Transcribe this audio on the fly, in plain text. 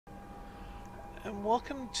And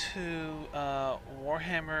welcome to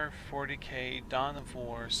Warhammer 40K Dawn of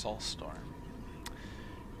War Soulstorm.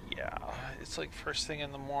 Yeah, it's like first thing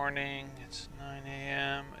in the morning. It's 9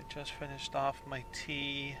 a.m. I just finished off my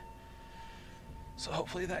tea. So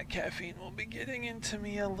hopefully that caffeine will be getting into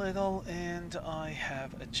me a little and I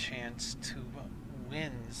have a chance to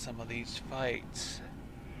win some of these fights.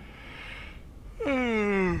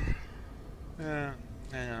 Yeah,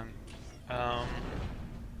 yeah. Um,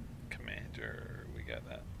 Commander, we got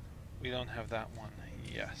that. We don't have that one.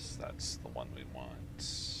 Yes, that's the one we want.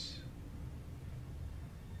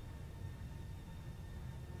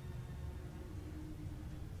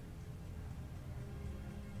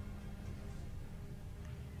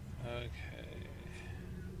 Okay.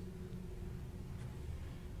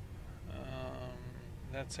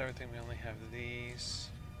 That's everything. We only have these.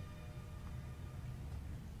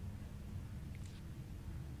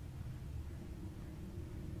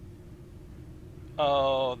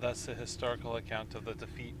 Oh, that's the historical account of the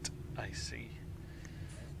defeat. I see.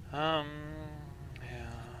 Yeah.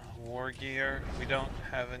 War gear. We don't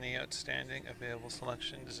have any outstanding. Available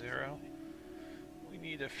selection 0. We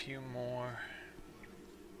need a few more.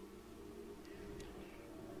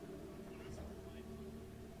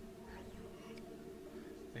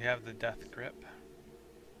 We have the death grip.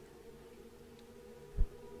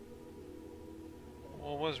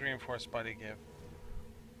 What was reinforced body give?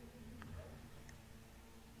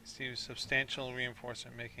 Receives substantial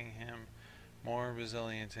reinforcement, making him more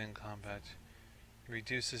resilient in combat.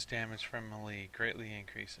 Reduces damage from melee, greatly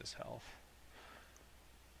increases health.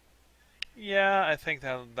 Yeah, I think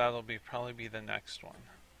that'll probably be the next one.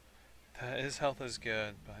 His health is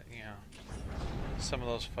good, but you know, some of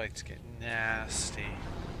those fights get nasty.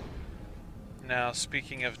 Now,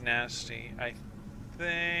 speaking of nasty, I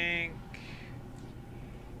think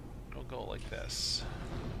we'll go like this.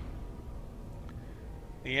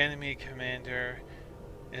 The enemy commander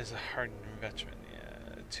is a hardened veteran.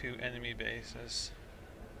 Yeah, 2 enemy bases.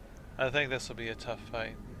 I think this will be a tough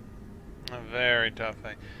fight. A very tough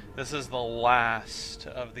fight. This is the last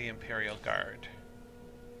of the Imperial Guard.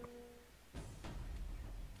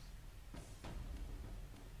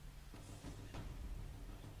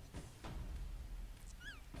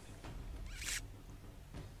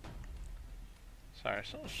 Sorry,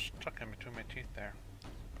 still stuck in between my teeth there.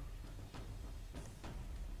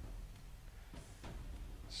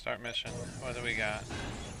 Start mission. What do we got?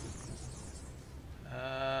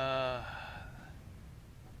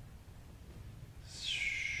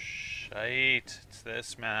 Shite. It's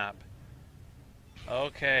this map.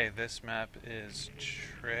 Okay, this map is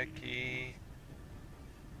tricky.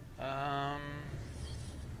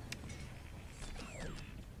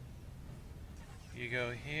 You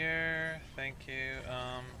go here. Thank you.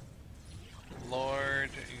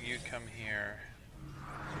 Lord, you come here.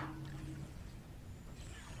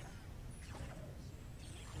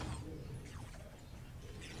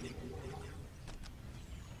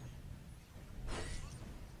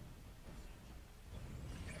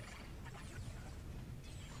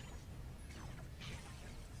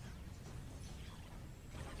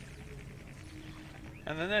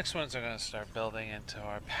 And the next ones are going to start building into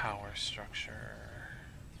our power structure.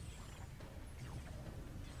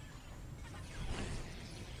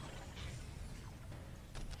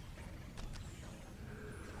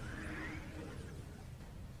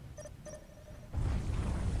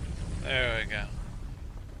 There we go.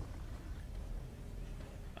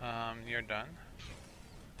 You're done.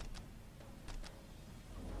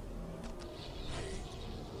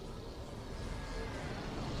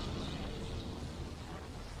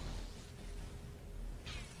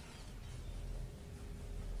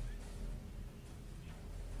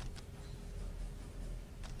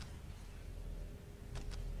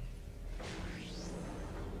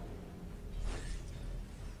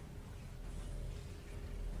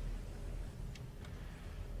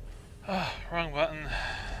 Oh, wrong button.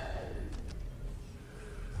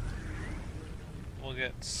 We'll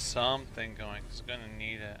get something going. It's gonna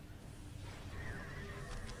need it.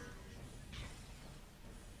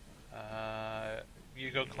 You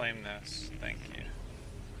go claim this. Thank you.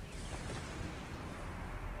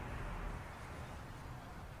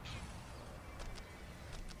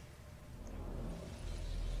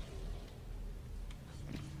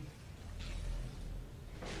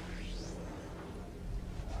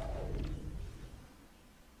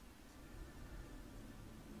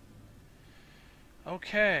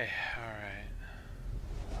 Okay, alright.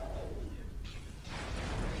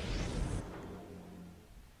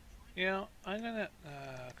 You know, I'm gonna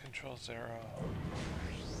control 0.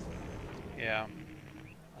 Yeah,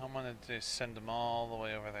 I'm gonna just send them all the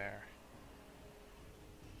way over there.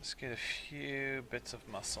 Let's get a few bits of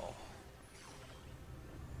muscle.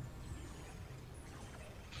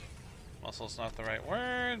 Muscle's not the right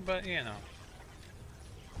word, but you know.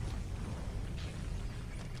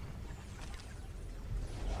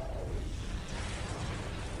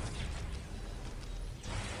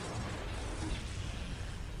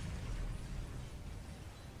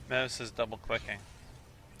 Mouse is double clicking.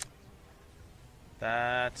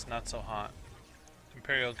 That's not so hot.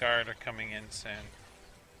 Imperial Guard are coming in soon.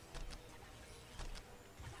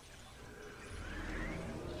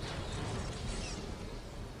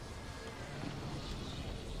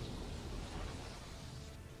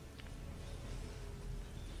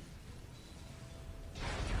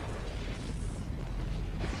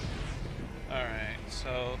 Alright,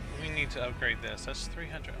 so we need to upgrade this. That's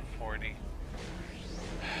 340.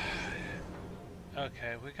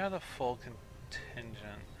 Okay, we got a full contingent.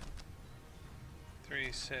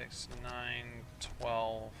 3, 6, 9,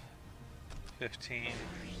 12, 15,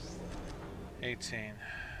 18.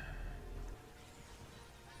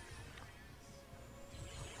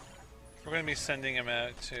 We're going to be sending him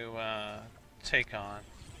out to take on,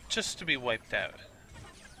 just to be wiped out.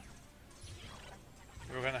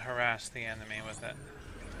 We're going to harass the enemy with it.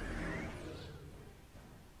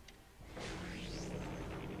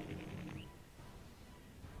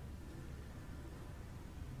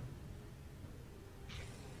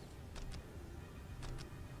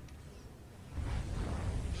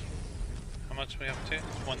 How much are we up to?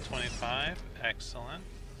 125. Excellent.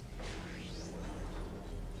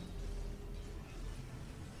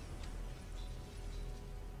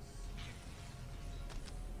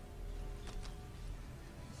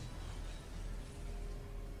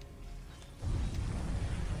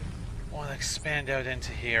 Want to expand out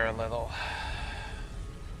into here a little.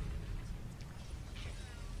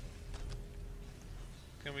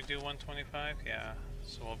 Can we do 125? Yeah.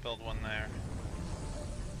 So we'll build one there.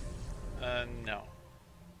 No.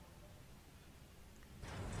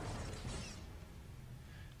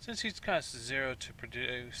 Since these cost 0 to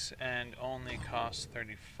produce and only cost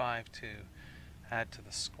 35 to add to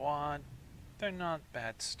the squad, they're not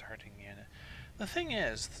bad starting unit. The thing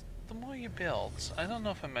is, the more you build, I don't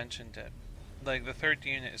know if I mentioned it, like the third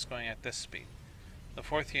unit is going at this speed. The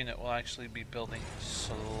fourth unit will actually be building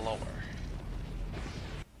slower.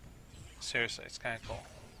 Seriously, it's kind of cool.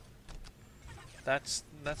 That's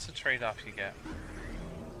the trade-off you get.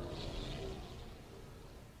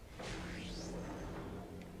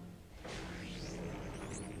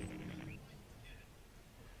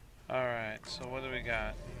 Alright, so what do we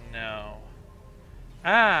got? No.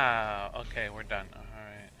 Ah! Okay, we're done.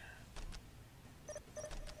 Alright.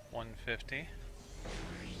 150.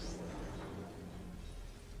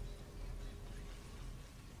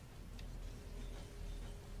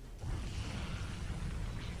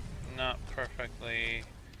 Not perfectly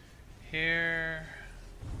here.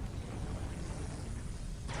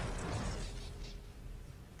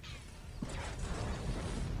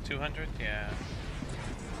 $200? Yeah.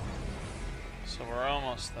 So we're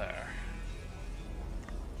almost there.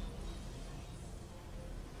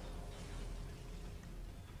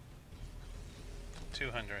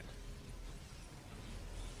 $200.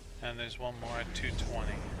 And there's one more at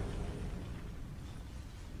 220.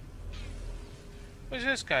 Which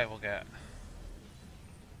this guy will get.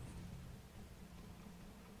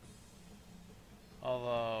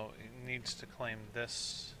 Although it needs to claim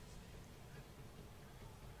this.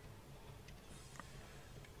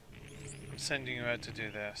 I'm sending you out to do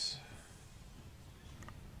this.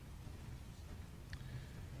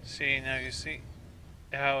 See, now you see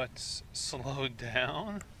how it's slowed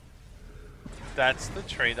down? That's the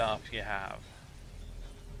trade-off you have.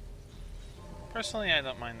 Personally, I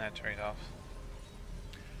don't mind that trade-off.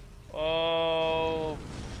 Oh,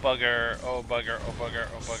 bugger, oh bugger, oh bugger,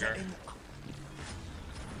 oh bugger.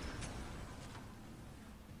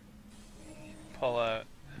 Pull out.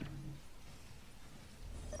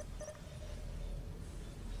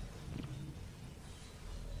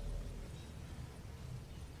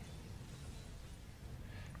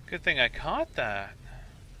 Good thing I caught that.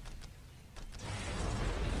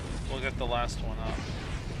 We'll get the last one up.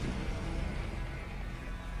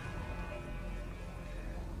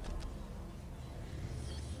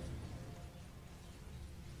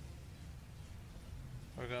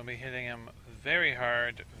 We're going to be hitting him very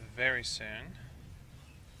hard, very soon.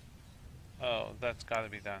 Oh, that's got to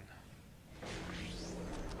be done.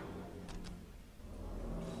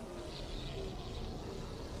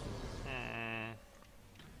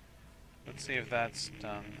 Let's see if that's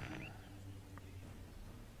done.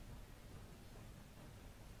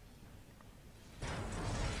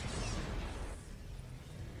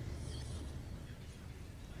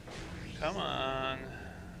 Come on.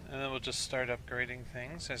 And then we'll just start upgrading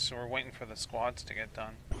things as we're waiting for the squads to get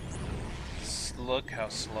done. Look how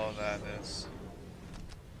slow that is.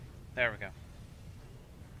 There we go.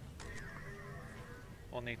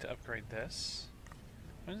 We'll need to upgrade this.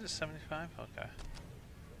 What is it, 75? Okay.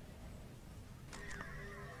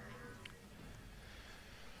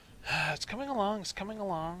 It's coming along, it's coming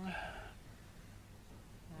along.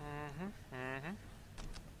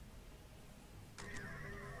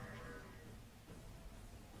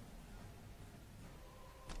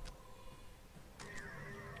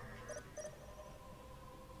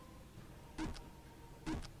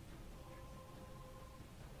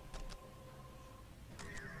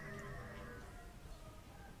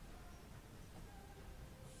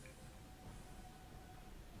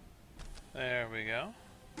 There we go.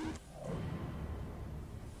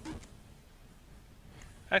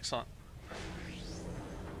 Excellent.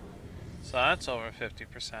 So that's over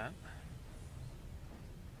 50%.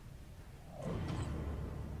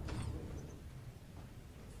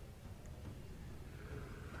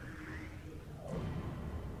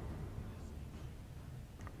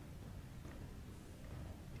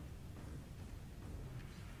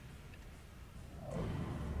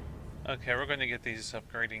 Okay, we're going to get these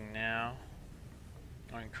upgrading now,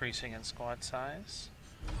 or increasing in squad size,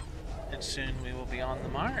 and soon we will be on the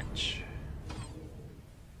march.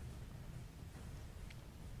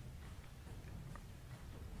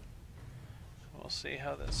 We'll see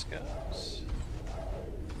how this goes.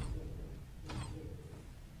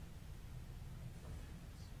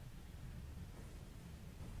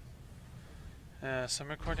 So I'm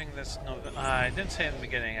recording this. No, I didn't say in the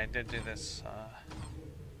beginning. I did do this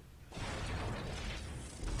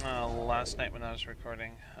last night when I was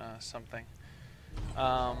recording something.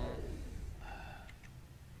 I'm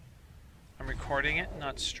recording it,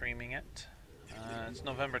 not streaming it. It's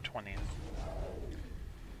November 20th.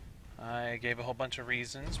 I gave a whole bunch of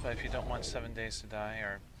reasons, but if you don't want 7 Days to Die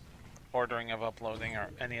or ordering of uploading or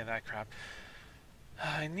any of that crap,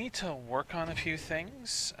 I need to work on a few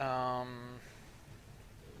things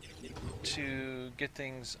to get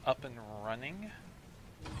things up and running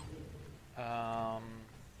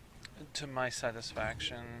to my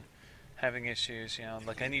satisfaction. Having issues, you know,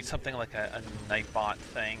 like I need something like a Nightbot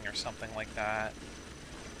thing or something like that.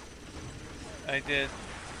 I did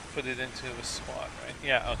put it into a squad, right?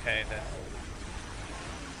 Yeah, okay, then.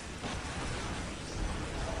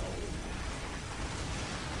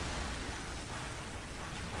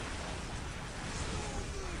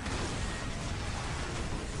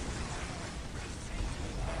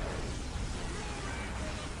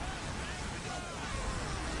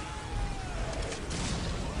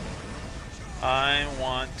 I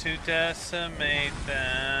want to decimate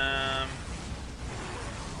them.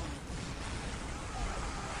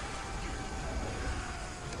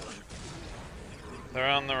 They're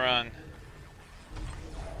on the run.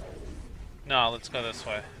 No, let's go this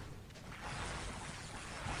way.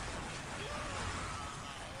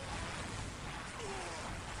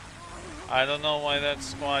 I don't know why that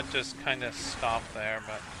squad just kind of stopped there,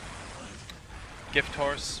 but gift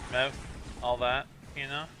horse, mouth, all that, you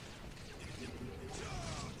know?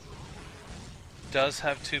 Does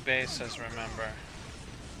have 2 bases, remember.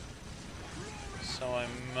 So I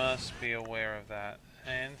must be aware of that.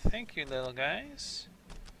 And thank you, little guys.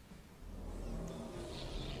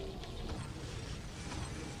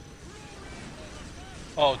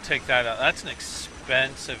 Oh, take that out. That's an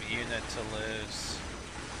expensive unit to lose.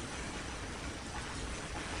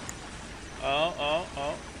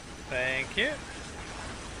 Oh. Thank you.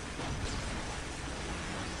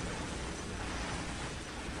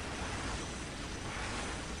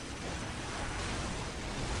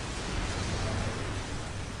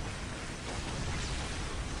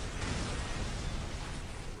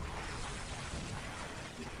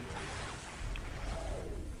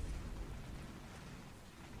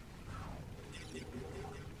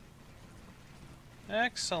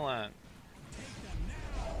 Excellent.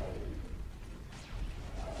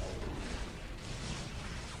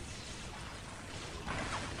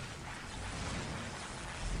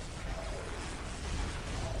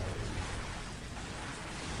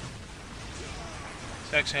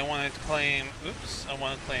 So actually I wanted to claim, I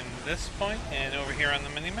want to claim this point, and over here on the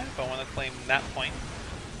minimap I want to claim that point.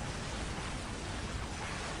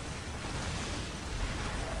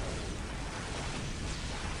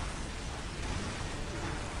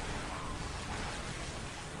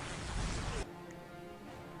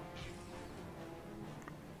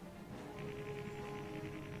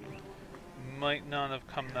 Might not have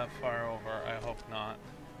come that far over, I hope not.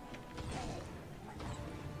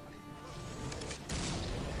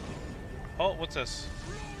 Oh, what's this?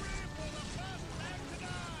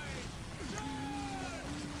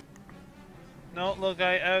 No, little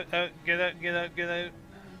guy, out, out, get out, get out, get out.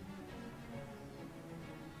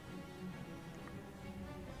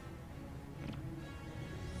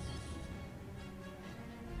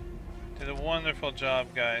 Did a wonderful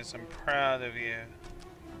job, guys. I'm proud of you.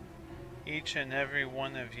 Each and every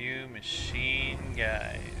one of you machine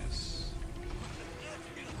guys.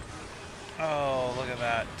 Oh, look at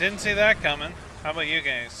that. Didn't see that coming. How about you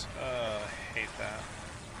guys? Oh, I hate that.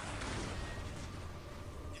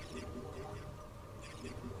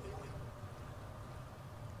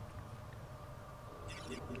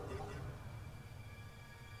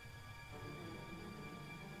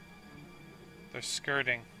 They're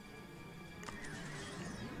skirting.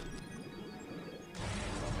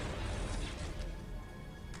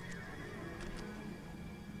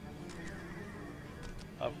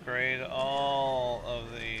 Upgrade all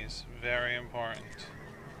of these. Very important.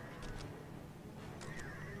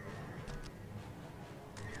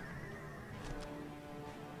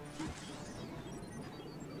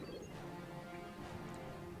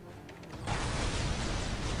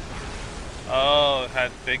 Oh, it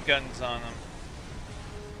had big guns on them.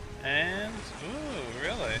 And, ooh,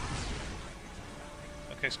 really?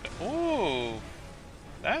 Okay, so, ooh,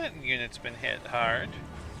 that unit's been hit hard.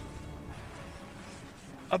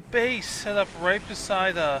 A base set up right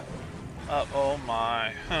beside a, oh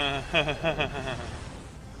my.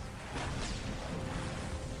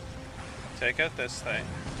 Take out this thing.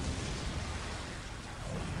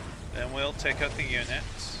 Then we'll take out the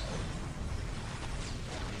units.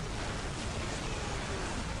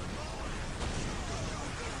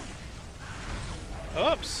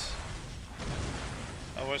 Oops!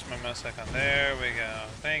 Oh, where's my mouse icon? There we go.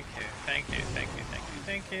 Thank you, thank you, thank you, thank you,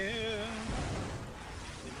 thank you.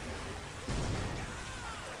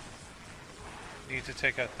 Need to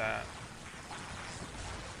take out that.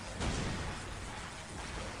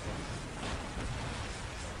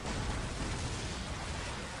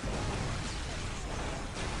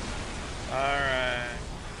 Alright.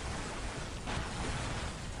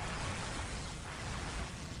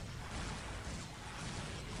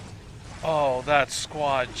 Oh, that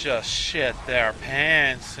squad just shit their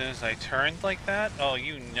pants as soon as I turned like that. Oh,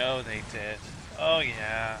 you know they did. Oh,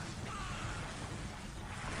 yeah.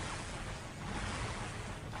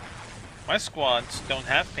 My squads don't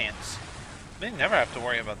have pants. They never have to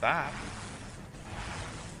worry about that.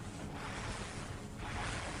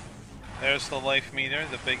 There's the life meter,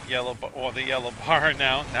 the big yellow bar, or the yellow bar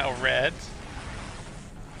now red.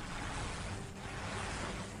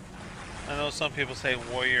 I know some people say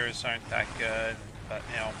warriors aren't that good, but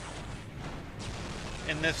you know,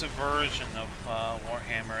 in this version of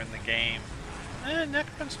Warhammer in the game,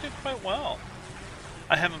 Necrons do quite well.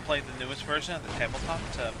 I haven't played the newest version of the tabletop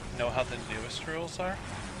to know how the newest rules are.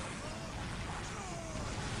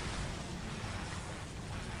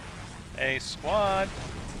 Hey, squad!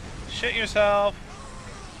 Shit yourself!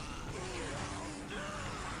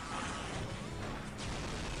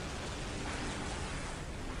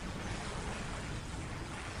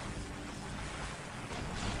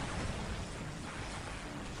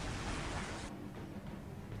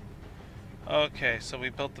 Okay, so we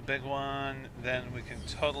built the big one, then we can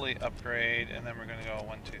totally upgrade, and then we're gonna go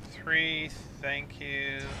 1, 2, 3, thank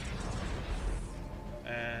you.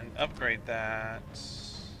 And upgrade that.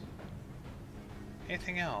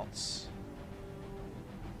 Anything else?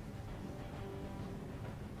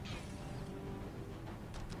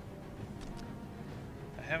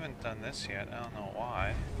 I haven't done this yet, I don't know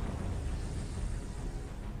why.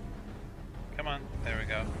 Come on, there we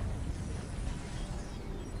go.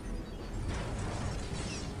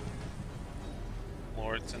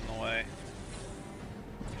 Lord's in the way.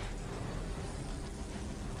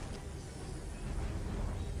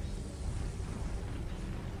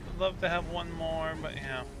 Would love to have one more, but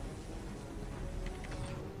yeah.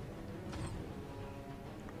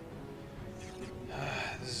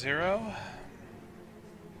 Zero?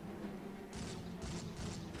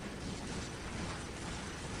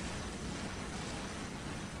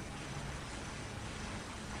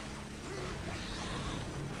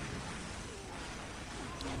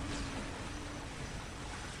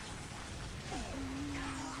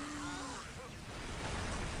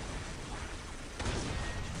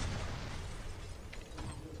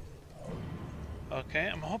 Okay,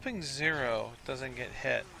 I'm hoping Zero doesn't get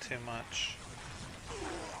hit too much.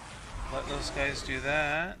 Let those guys do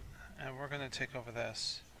that, and we're gonna take over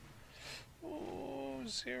this. Ooh,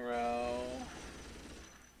 Zero.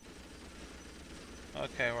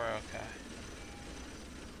 Okay, we're okay.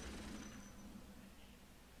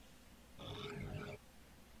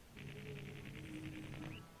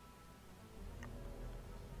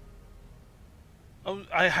 Oh,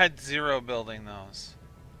 I had 0 building those.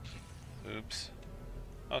 Oops.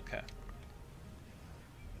 Okay.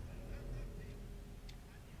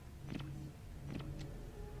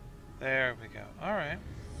 There we go. Alright.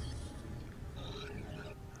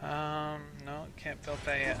 No, can't build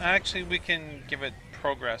that yet. Actually, we can give it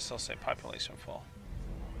progress. I'll say population full.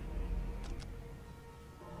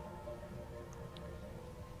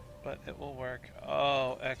 But it will work.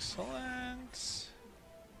 Oh, excellent.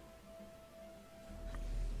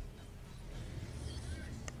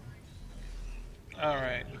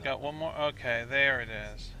 Alright, we got one more. Okay, there it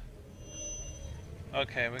is.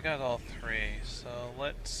 Okay, we got all 3. So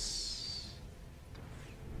let's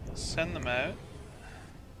send them out.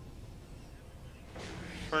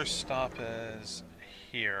 First stop is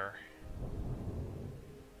here.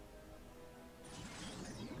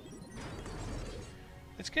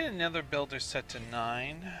 Let's get another builder set to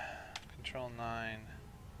 9. Control 9.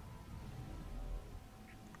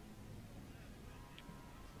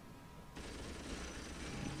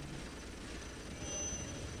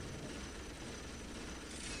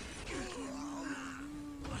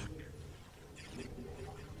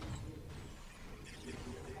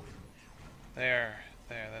 There,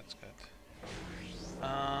 that's good.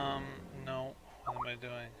 No, what am I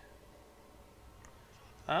doing?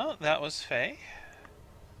 Oh, that was Faye.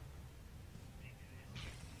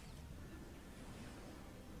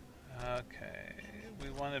 Okay,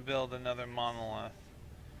 we want to build another monolith.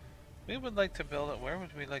 We would like to build it. Where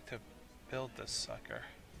would we like to build this sucker?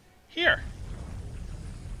 Here!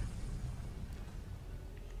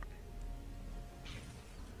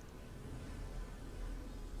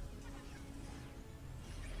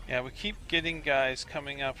 Yeah, we keep getting guys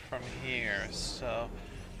coming up from here, so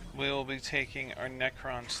we will be taking our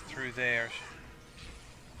Necrons through there.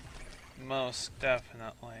 Most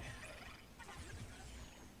definitely.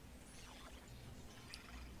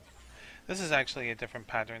 This is actually a different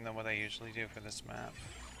pattern than what I usually do for this map.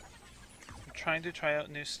 I'm trying to try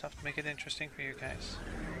out new stuff to make it interesting for you guys.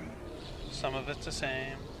 Some of it's the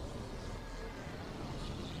same.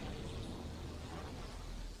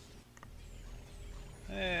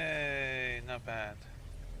 Hey, not bad.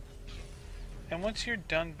 And once you're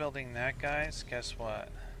done building that, guys, guess what?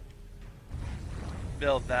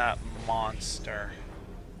 Build that monster.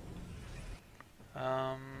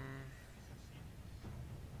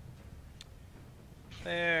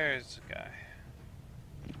 There's a guy.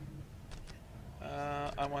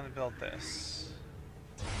 I want to build this.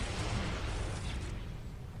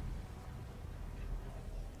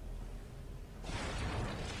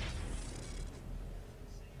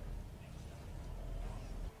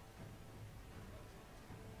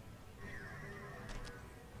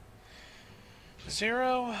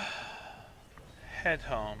 Zero, head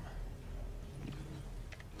home.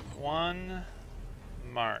 1,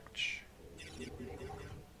 march.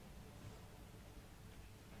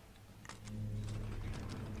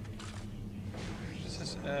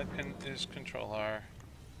 This is Control R.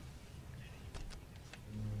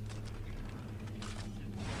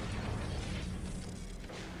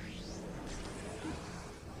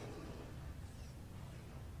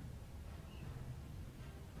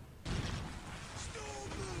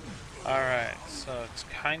 Alright, so it's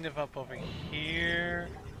kind of up over here.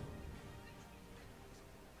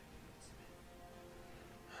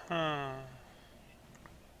 Huh.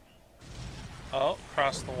 Oh,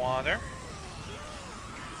 across the water.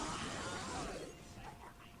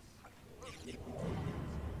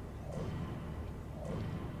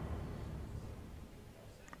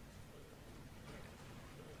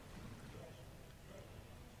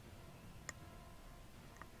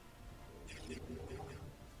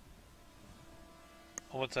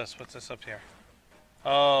 Oh, what's this? What's this up here?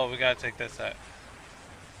 Oh, we gotta take this out.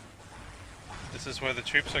 This is where the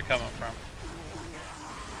troops are coming from.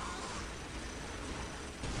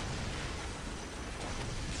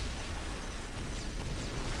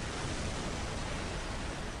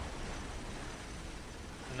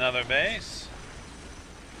 Another base.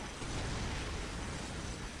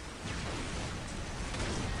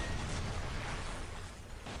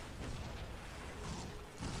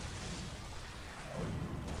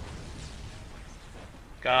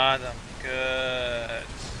 Got him. Good.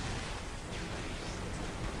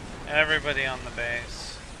 Everybody on the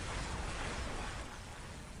base.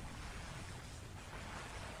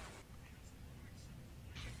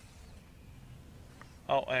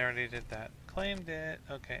 Oh, I already did that. Claimed it.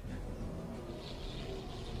 Okay.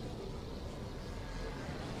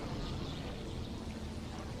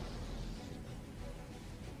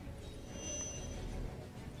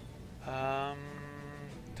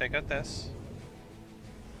 Take out this.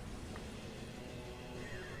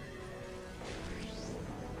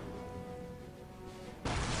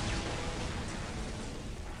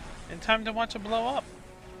 time to watch it blow up.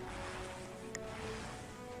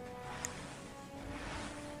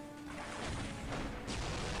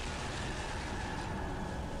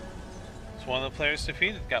 It's one of the players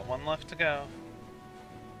defeated. Got one left to go.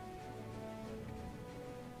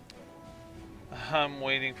 I'm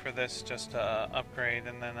waiting for this just to upgrade,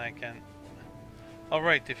 and then I can...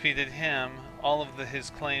 Alright, defeated him. All of his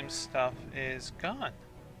claims stuff is gone.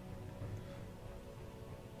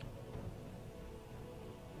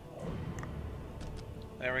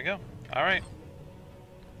 There we go. Alright.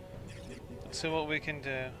 Let's see what we can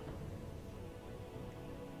do.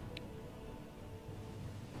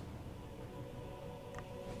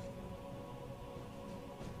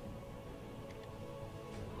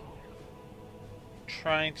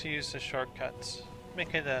 Trying to use the shortcuts.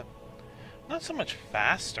 Make it not so much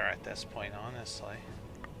faster at this point, honestly.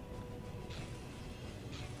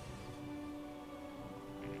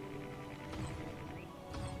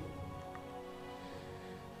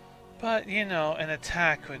 But, you know, an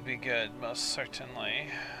attack would be good, most certainly.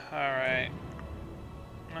 Alright.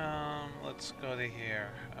 Let's go to here.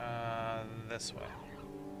 This way.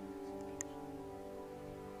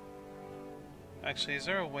 Actually, is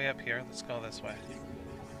there a way up here? Let's go this way.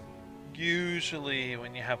 Usually,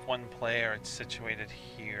 when you have one player, it's situated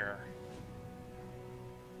here.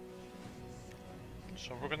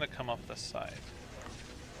 So we're gonna come up this side.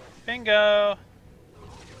 Bingo!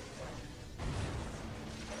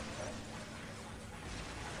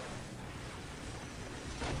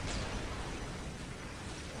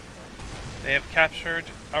 They have captured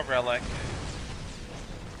a relic.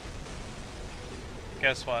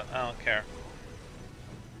 Guess what? I don't care.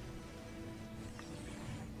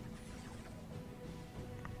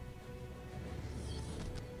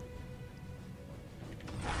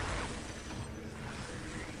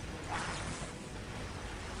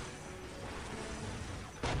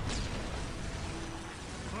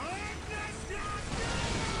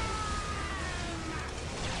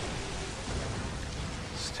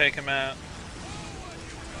 Let's take him out.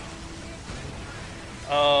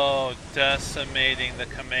 Oh, decimating the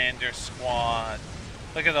commander squad.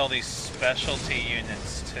 Look at all these specialty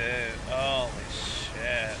units too. Holy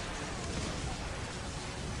shit.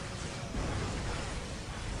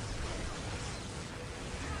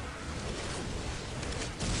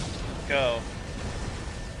 Go.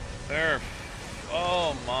 They're...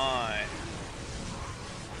 oh my.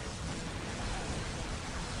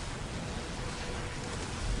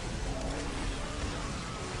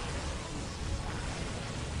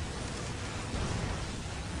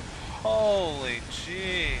 Holy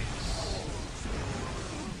jeez.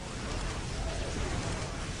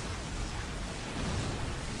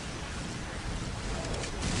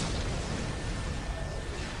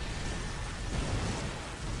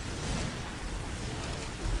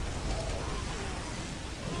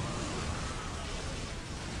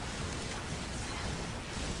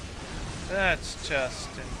 That's just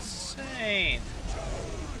insane.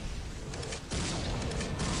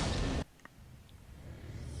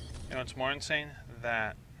 You know what's more insane?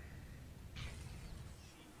 That.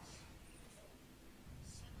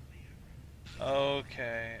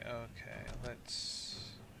 Okay, let's...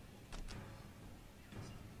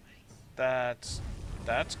 That's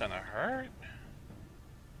gonna hurt.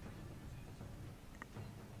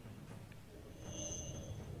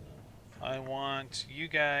 I want you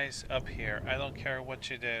guys up here. I don't care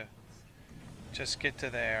what you do. Just get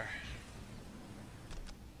to there.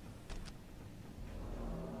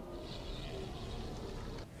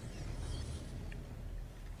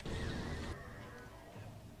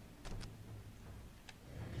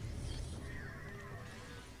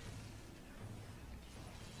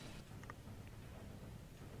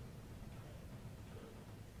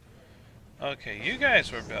 Okay, you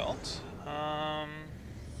guys were built.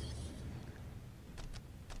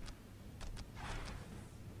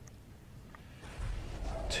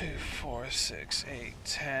 2, 4, 6, 8,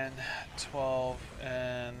 10, 12,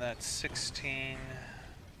 and that's 16.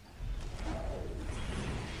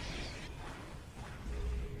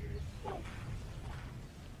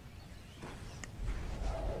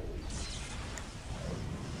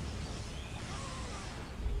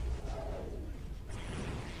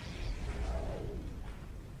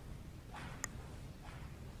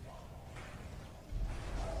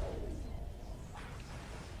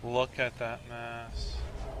 Look at that mass.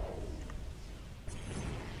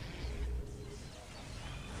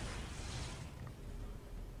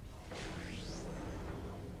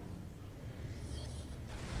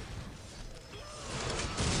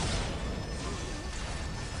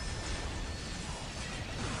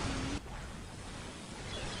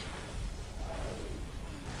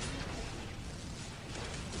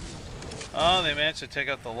 Oh, they managed to take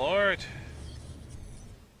out the Lord.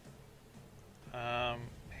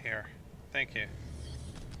 Here. Thank you.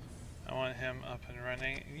 I want him up and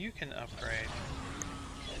running. You can upgrade.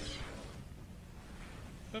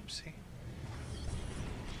 Oopsie.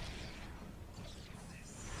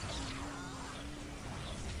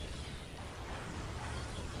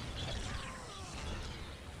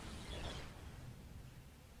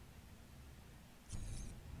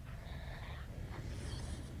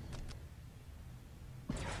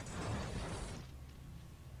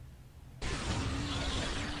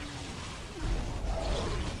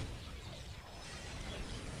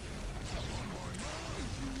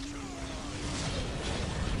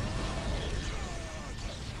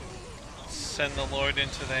 Send the Lord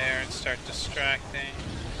into there and start distracting.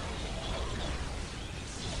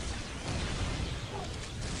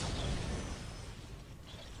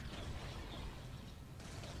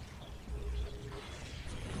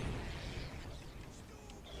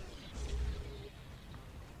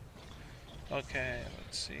 Okay,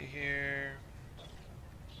 let's see here.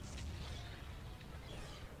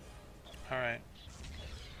 Alright.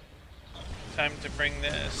 Time to bring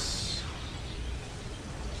this.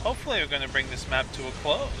 Hopefully we're going to bring this map to a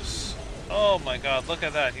close. Oh my god, look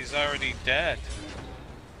at that. He's already dead.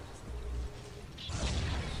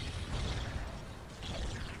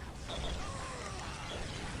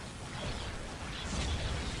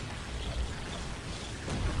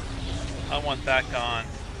 I want that gone.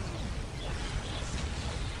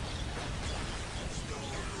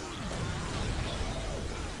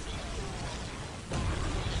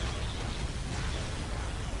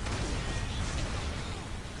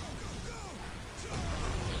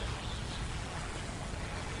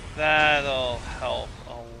 That'll help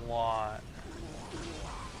a lot.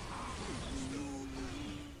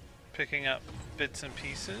 Picking up bits and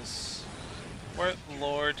pieces. Where,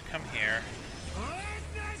 Lord, come here.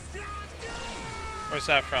 Where's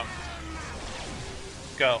that from?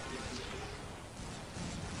 Go.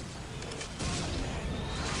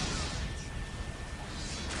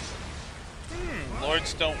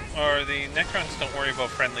 Lords don't, or the Necrons don't worry about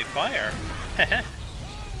friendly fire.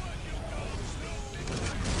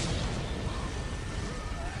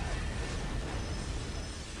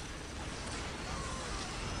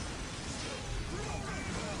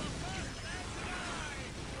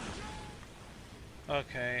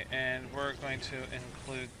 Okay, and we're going to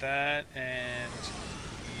include that, and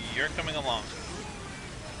you're coming along.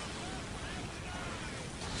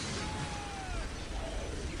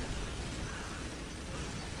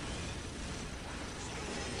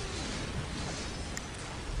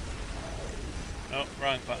 Oh,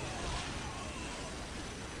 wrong button.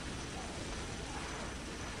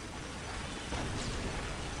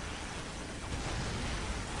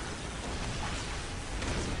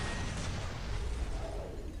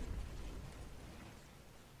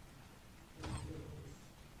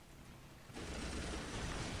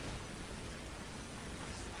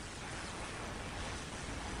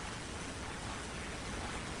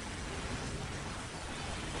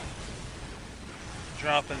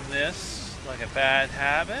 Dropping this like a bad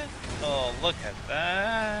habit. Oh, look at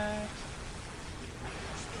that.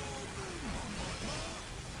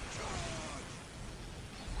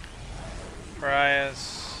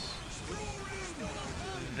 Pariahs,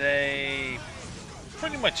 they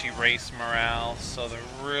pretty much erase morale, so they're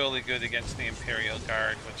really good against the Imperial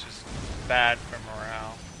Guard, which is bad for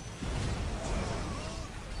morale.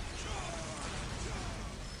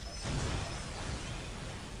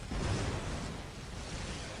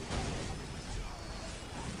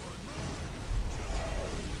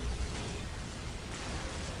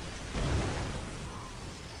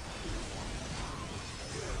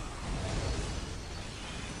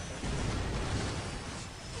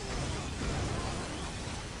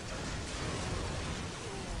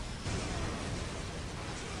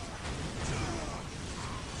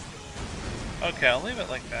 Okay, I'll leave it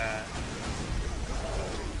like that.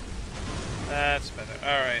 That's better.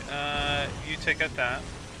 Alright, you take out that.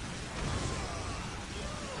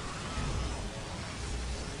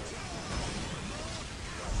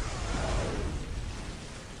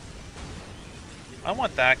 I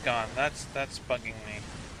want that gone. That's bugging me.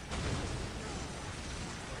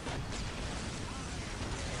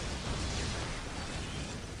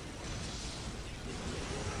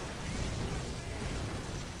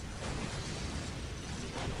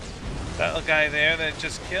 That guy there that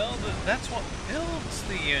just killed, that's what builds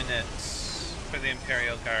the units for the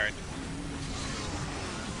Imperial Guard.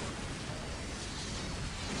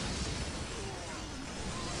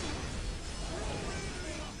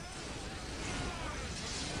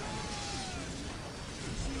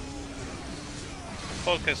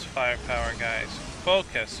 Focus firepower, guys.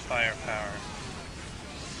 Focus firepower.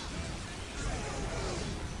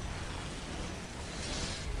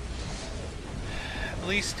 At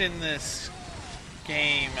least in this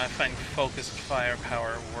game, I find focused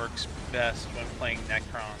firepower works best when playing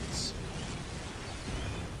Necrons.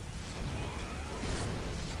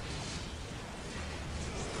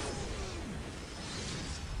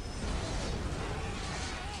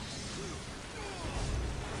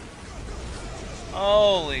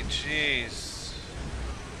 Holy jeez.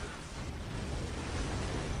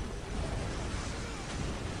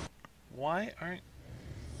 Why aren't...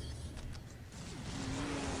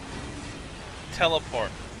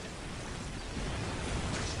 Teleport.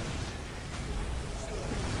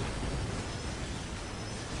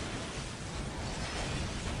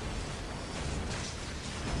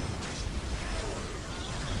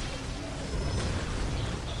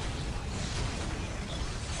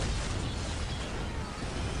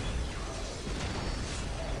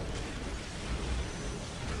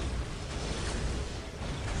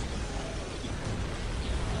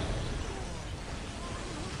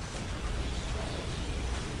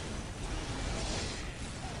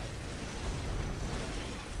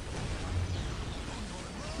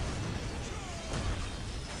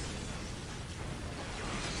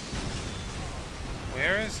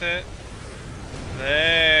 Where is it?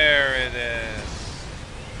 There it is.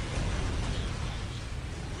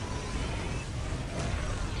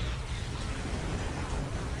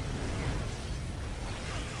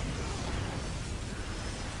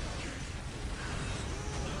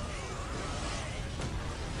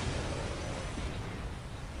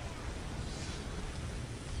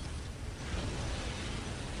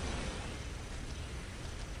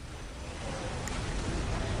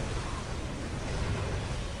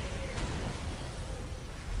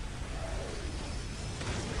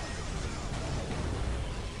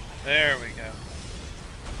 There we go.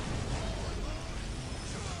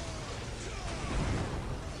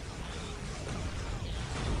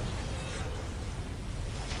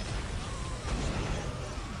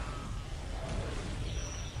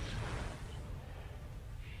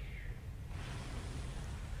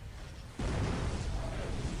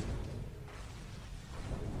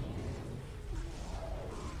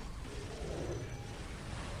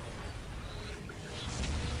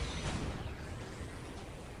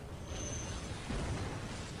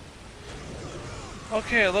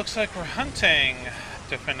 Okay, it looks like we're hunting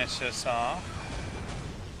to finish this off.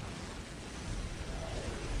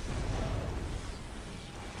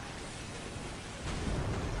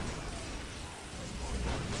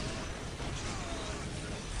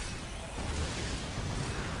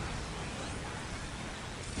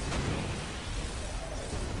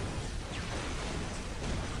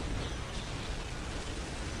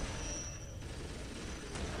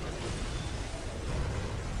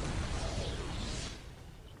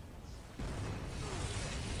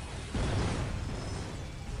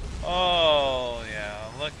 Oh, yeah,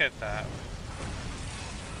 look at that.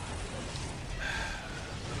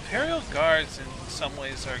 Imperial guards in some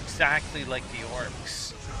ways are exactly like the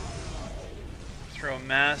orcs. Throw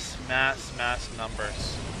mass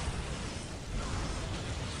numbers.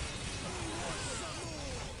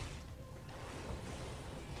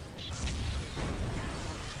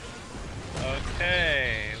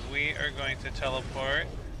 Okay, we are going to teleport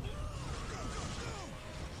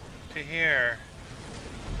to here.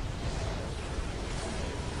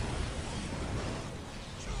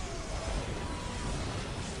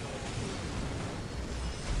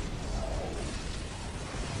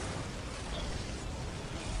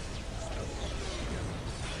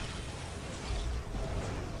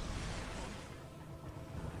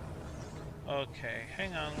 Okay,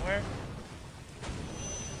 hang on, where?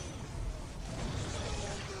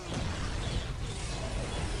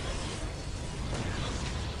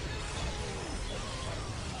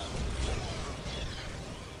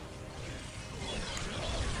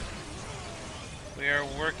 We are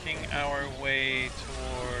working our way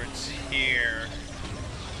towards here.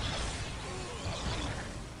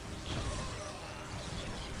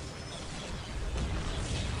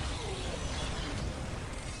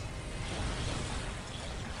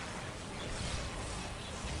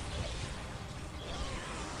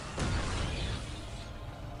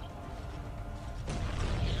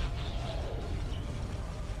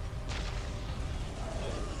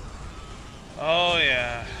 Oh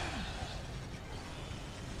yeah.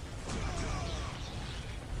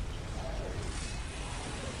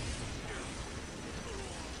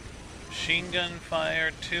 Machine gun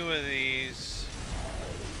fire, 2 of these.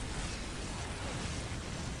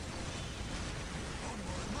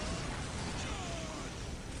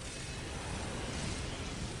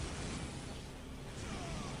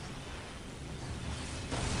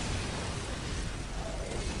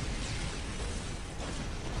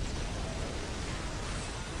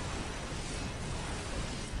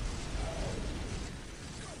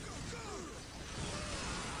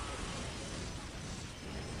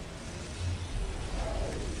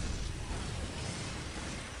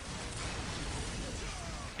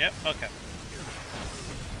 Yep, okay.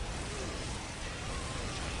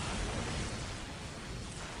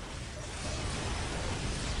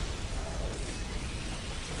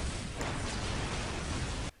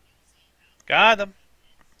 Got him.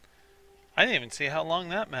 I didn't even see how long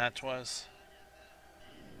that match was.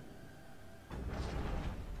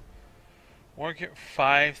 Work at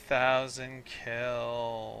 5,000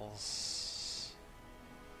 kills.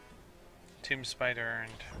 Tomb Spider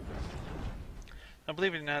earned. Now,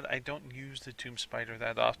 believe it or not, I don't use the Tomb Spider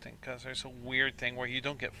that often because there's a weird thing where you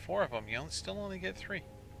don't get 4 of them. You still only get 3.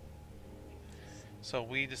 So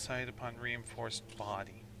we decided upon reinforced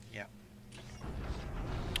body. Yeah.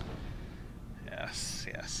 Yes,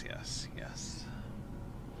 yes, yes, yes.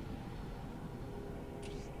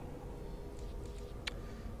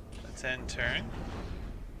 Let's end turn.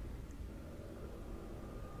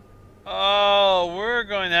 Oh, we're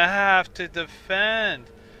going to have to defend.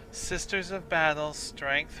 Sisters of Battle,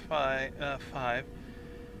 Strength 5.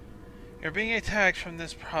 You're being attacked from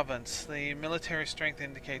this province. The military strength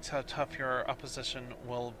indicates how tough your opposition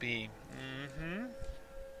will be. Mm-hmm.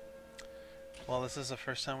 Well, this is the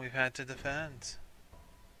first time we've had to defend.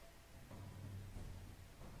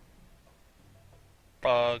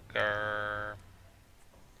 Bugger.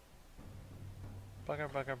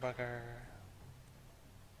 Bugger, bugger, bugger.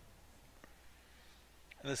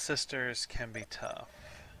 The sisters can be tough.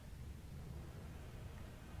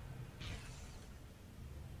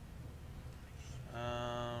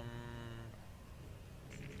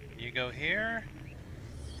 You go here.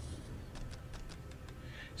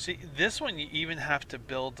 See, this one you even have to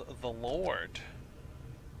build the Lord.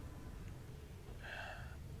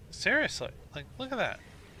 Seriously, like, look at that.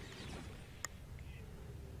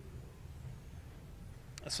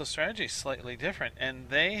 So strategy is slightly different, and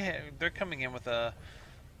they're coming in with a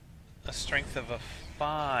strength of a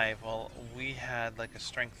 5, while we had like a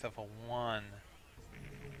strength of a 1.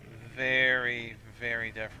 Very,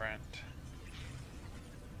 very different.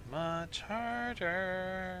 Much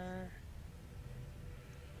harder.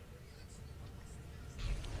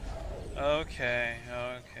 Okay,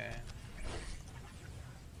 okay.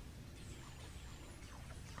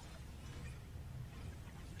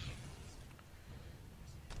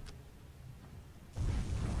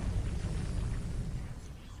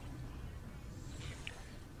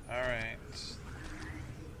 All right.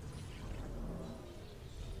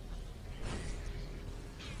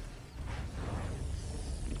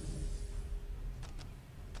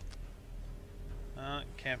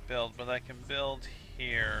 Can't build, but I can build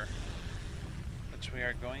here, which we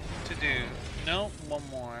are going to do. Nope, one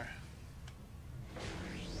more.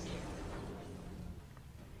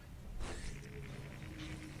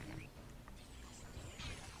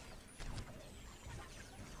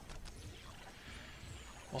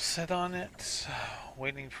 We'll sit on it,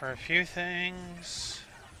 waiting for a few things.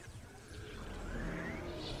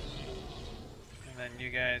 And then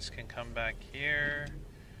you guys can come back here.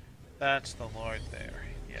 That's the Lord there,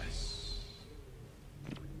 yes.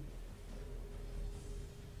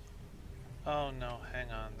 Oh no, hang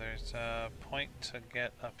on, there's a point to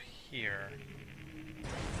get up here.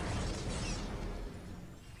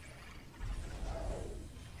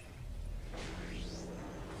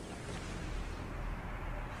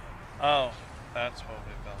 Oh, that's what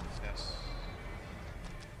we built, yes.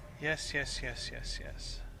 Yes, yes, yes, yes,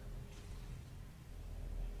 yes.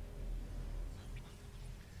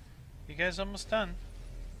 You guys almost done?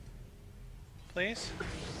 Please?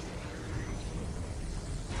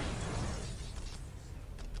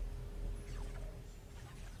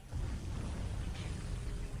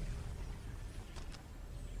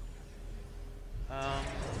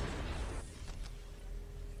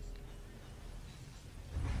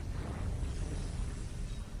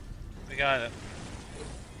 We got it.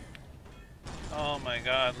 Oh my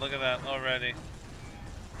god, look at that already.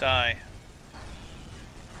 Die.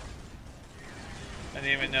 I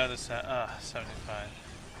didn't even notice that. 75.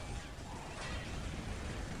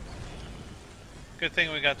 Good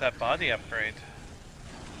thing we got that body upgrade.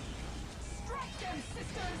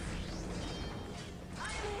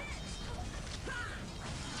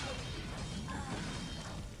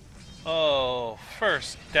 Oh,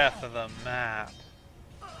 first death of the map.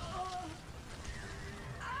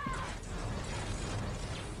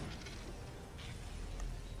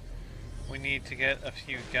 We need to get a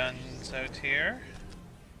few guns out here.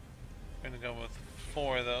 I'm going to go with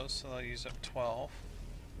 4 of those, so I'll use up 12.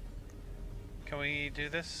 Can we do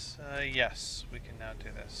this? Yes, we can now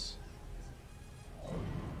do this.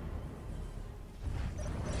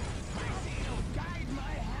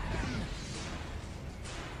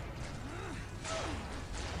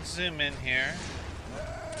 Zoom in here.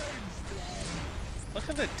 Look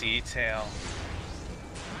at the detail.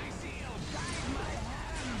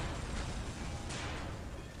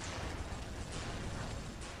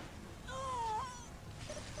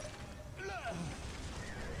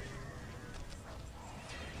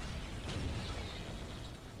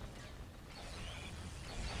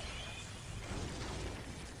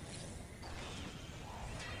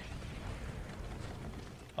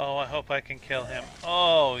 Oh, I hope I can kill him.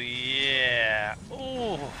 Oh, yeah.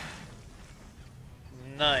 Ooh.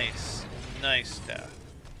 Nice. Nice death.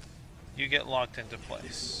 You get locked into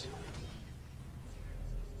place.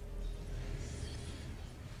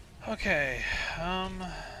 Okay,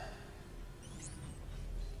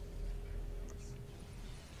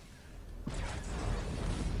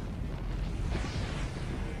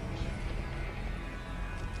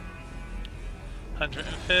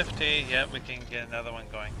 150. Yep, we can get another one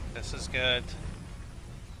going. This is good.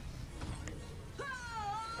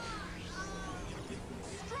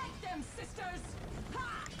 Strike them, sisters!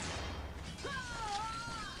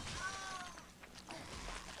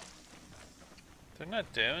 They're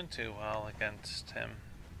not doing too well against him.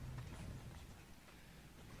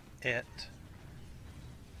 It.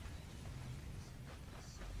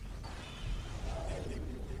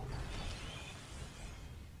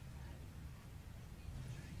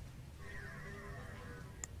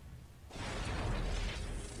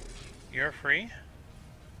 You're free.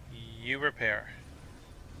 You repair.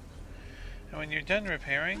 And when you're done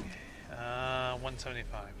repairing,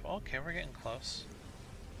 175. Okay, we're getting close.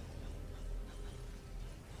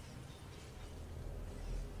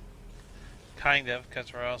 Kind of,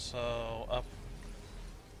 because we're also up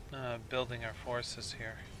building our forces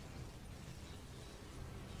here.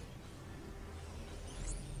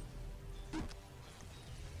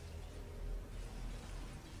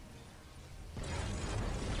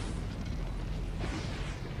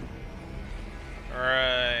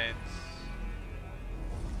 Right.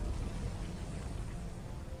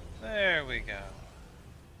 There we go.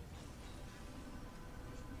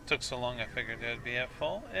 Took so long I figured it would be at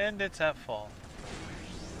full, and it's at full.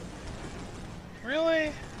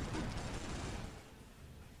 Really?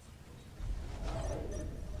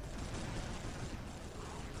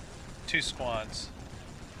 Two squads.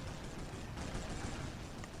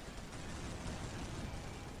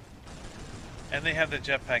 And they have the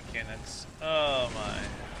jetpack units. Oh my.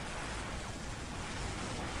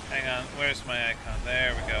 Hang on, where's my icon?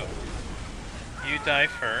 There we go. You die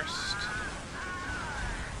first.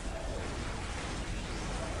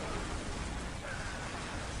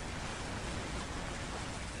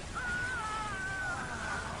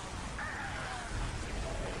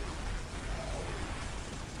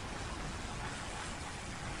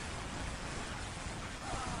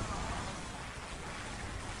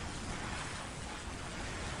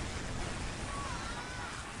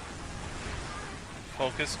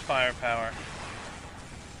 Focused firepower.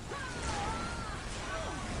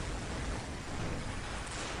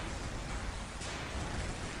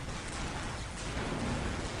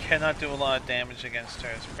 Cannot do a lot of damage against her.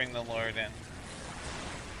 Let's bring the Lord in.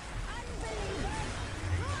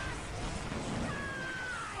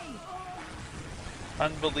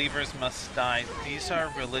 Unbelievers must die. These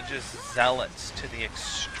are religious zealots to the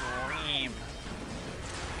extreme.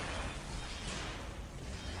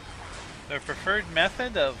 Their preferred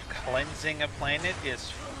method of cleansing a planet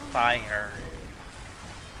is fire.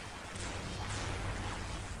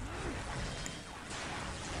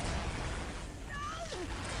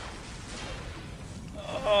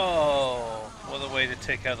 Oh, what a way to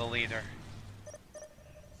take out a leader.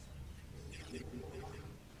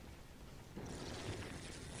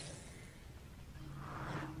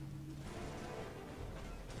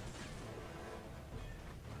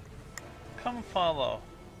 Come follow.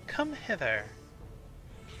 Come hither.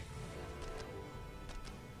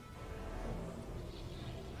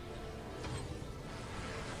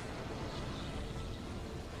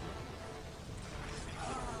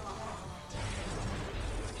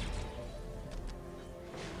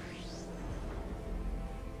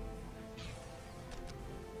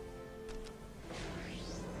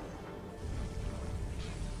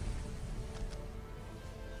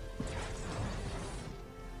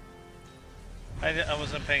 I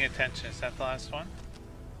wasn't paying attention. Is that the last one?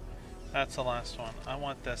 That's the last one. I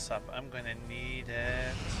want this up. I'm going to need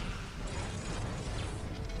it.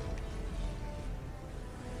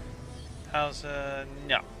 How's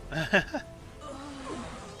no.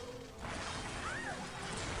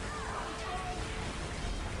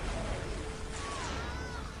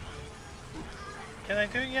 Can I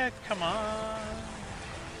do it yet? Come on.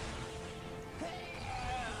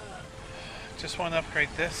 Just want to upgrade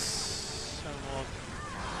this. And we'll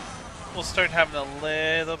we'll start having a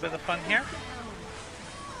little bit of fun here.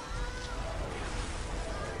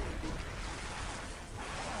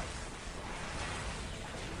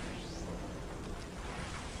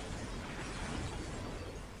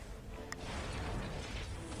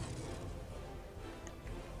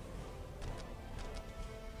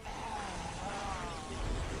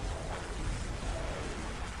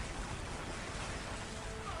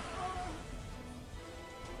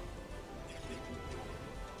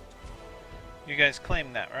 You guys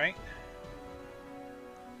claimed that, right?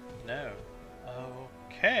 No.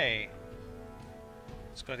 Okay.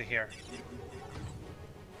 Let's go to here.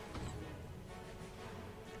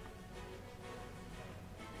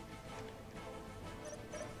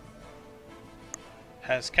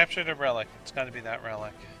 Has captured a relic. It's got to be that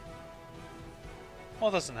relic.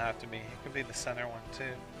 Well, it doesn't have to be. It could be the center one, too.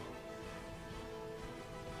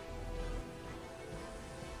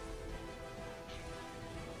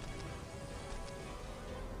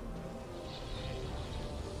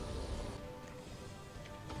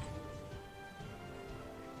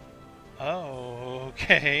 Oh,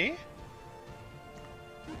 okay.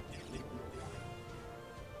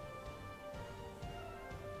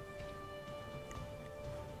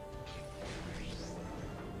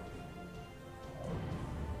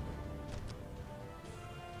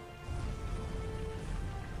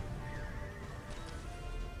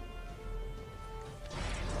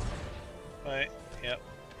 Wait, yep.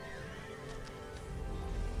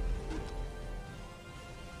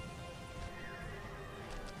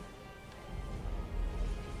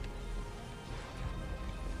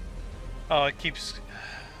 Oh, it keeps...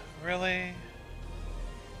 Really?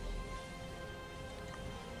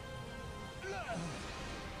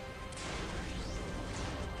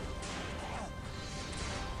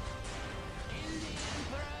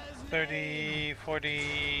 $30,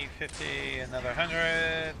 $40, $50, another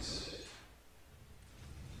 $100.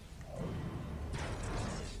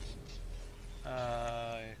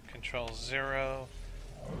 Control 0.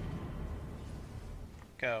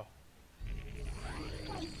 Go.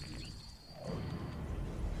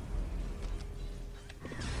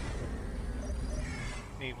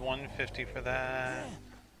 Need 150 for that.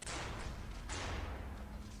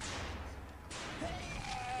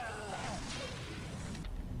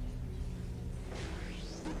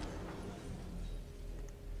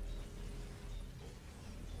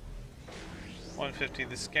 $150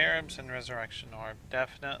 the scarabs and resurrection orb,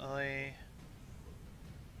 definitely.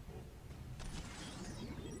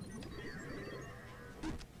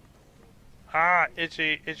 Ah,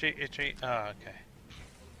 itchy, itchy, itchy. Oh, okay.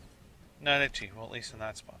 Not itchy, well, at least in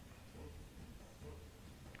that spot.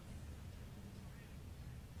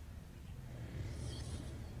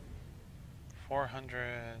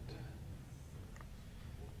 $400.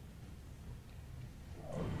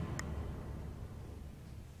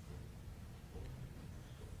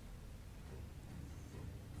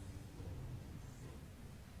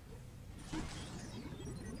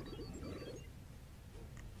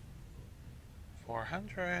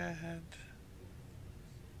 $400.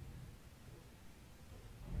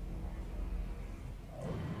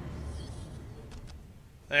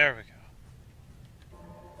 There we go.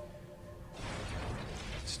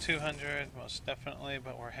 It's 200, most definitely,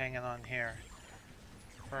 but we're hanging on here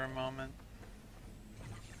for a moment.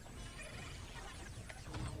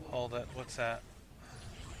 Hold it, what's that?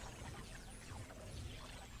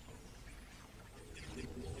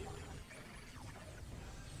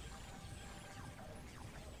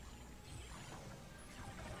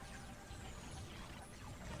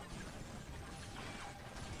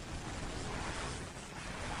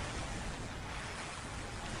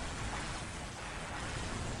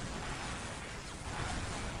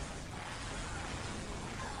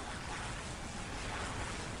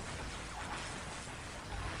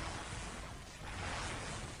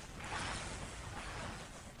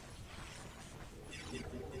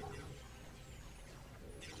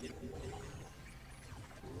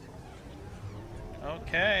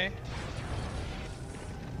 Okay.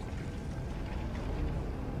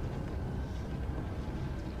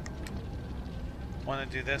 Want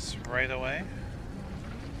to do this right away?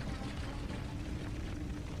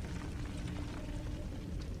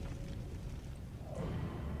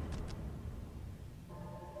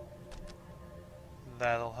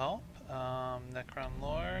 That'll help. Necron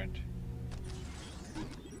Lord.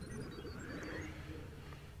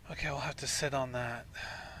 Okay, we'll have to sit on that.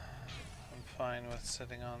 I'm fine with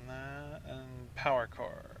sitting on that. And power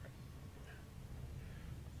core.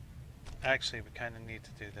 Actually, we kind of need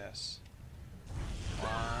to do this. 1,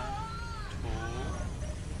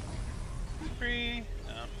 2, 3.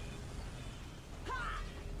 No.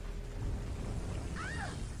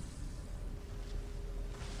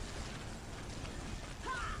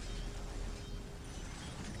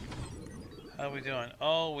 How are we doing?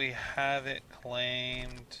 Oh, we have it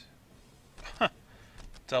claimed.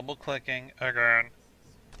 Double clicking again.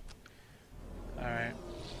 Alright.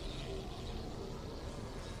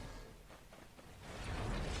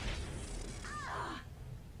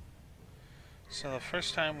 So the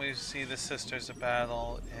first time we see the Sisters of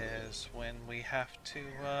Battle is when we have to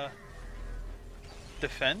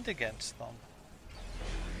defend against them.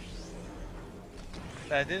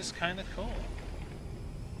 That is kind of cool.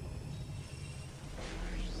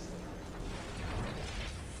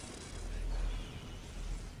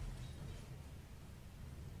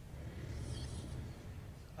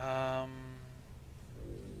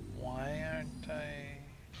 Why aren't I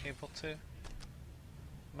able to?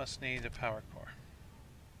 Must need a power core.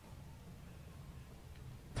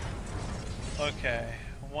 Okay,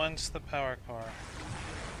 once the power core.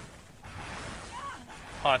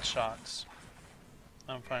 Pot shots.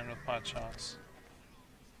 I'm fine with pot shots.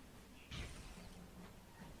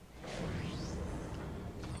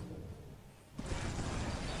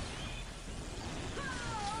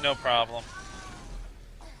 No problem.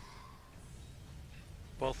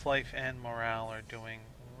 Both life and morale are doing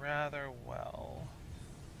rather well.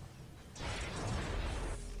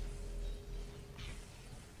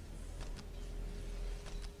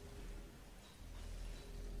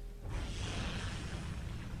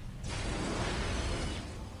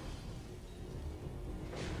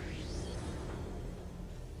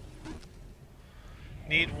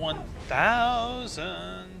 Need 1,000.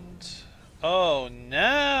 Oh,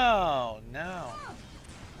 now.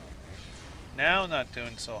 Now not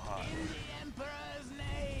doing so hot. In the Emperor's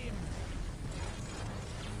name.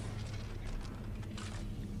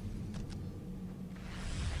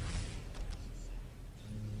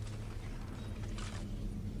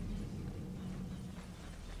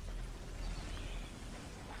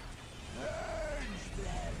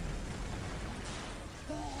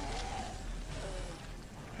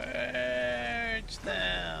 Purge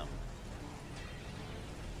them.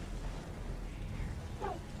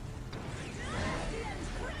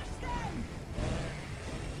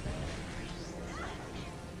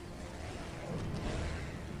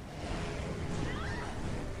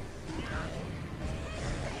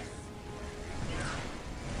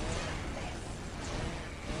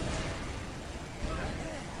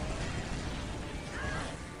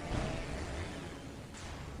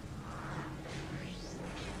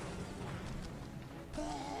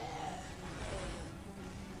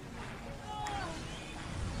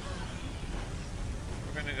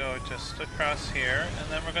 We're gonna go just across here, and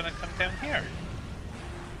then we're gonna come down here.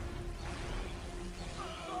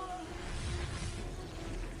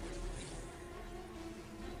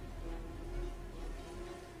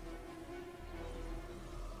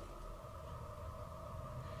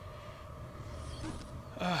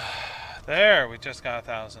 There, we just got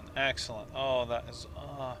 1,000. Excellent. Oh, that is,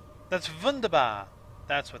 that's wunderbar.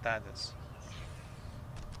 That's what that is.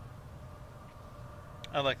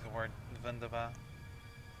 I like the word wunderbar.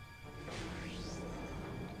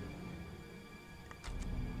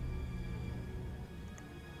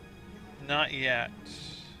 Not yet.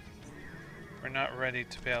 We're not ready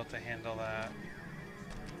to be able to handle that.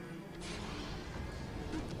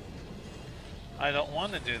 I don't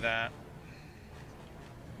want to do that.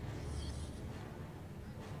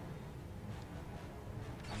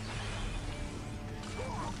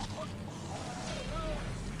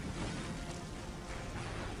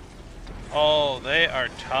 Oh, they are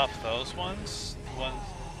tough, those ones.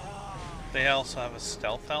 They also have a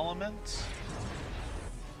stealth element.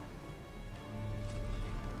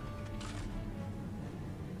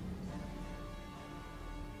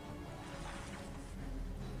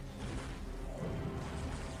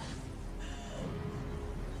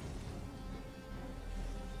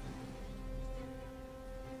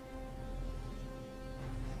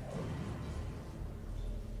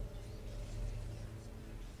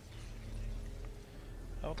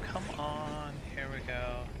 Oh, come on. Here we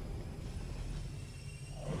go.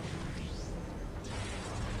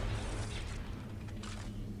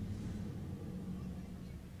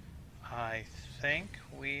 I think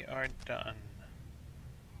we are done.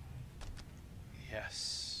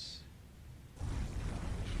 Yes.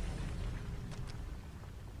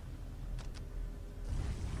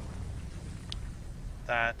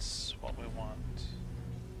 That's what we want.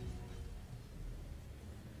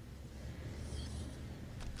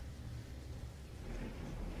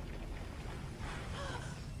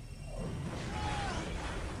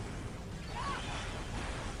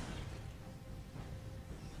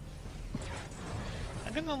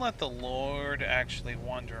 I'm gonna let the Lord actually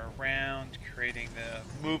wander around, creating the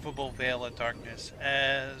movable veil of darkness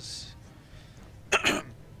as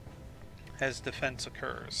as defense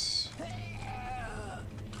occurs.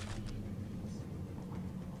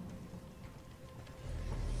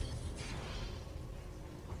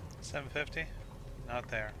 750? Not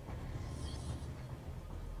there.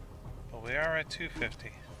 But we are at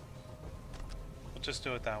 250. We'll just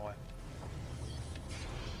do it that way.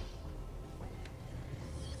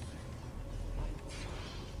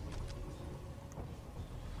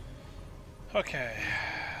 Okay.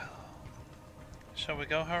 Shall we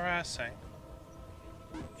go harassing?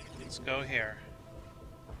 Let's go here.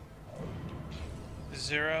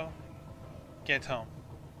 0. Get home.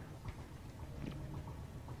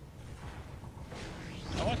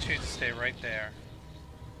 I want you to stay right there.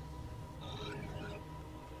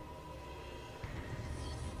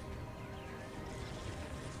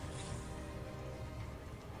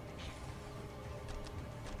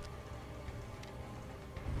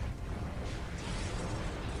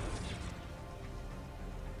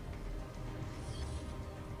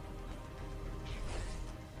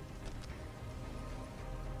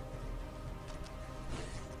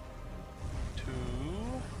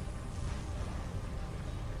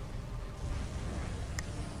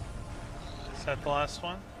 Is that the last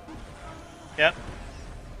one? Yep.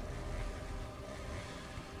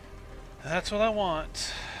 That's what I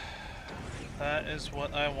want. That is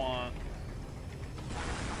what I want.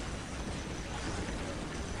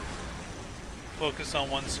 Focus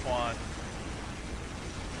on one squad.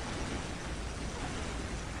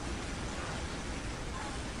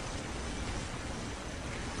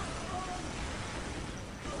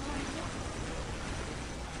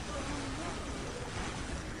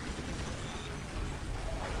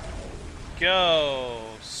 Go!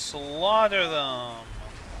 Slaughter them!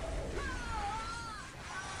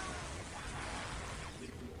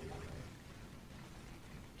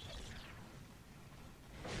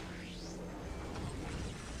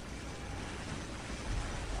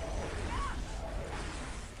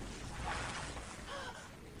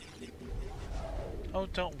 Oh,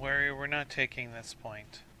 don't worry, we're not taking this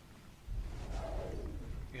point.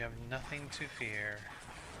 You have nothing to fear.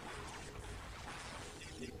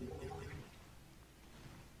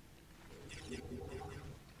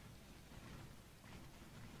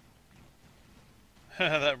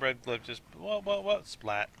 That red glove just... what?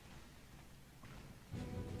 Splat.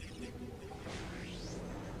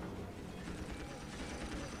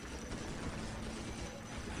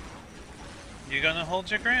 You gonna hold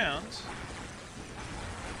your ground?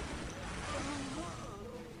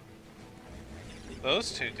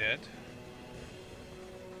 Those two did.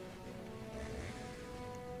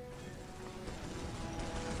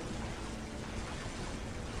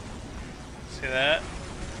 See that?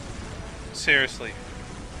 Seriously.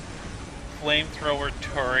 Flamethrower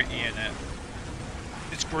turret unit.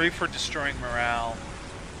 It's great for destroying morale.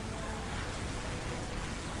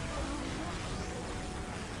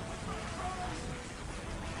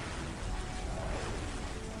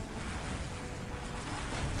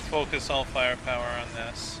 Focus all firepower on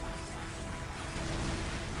this.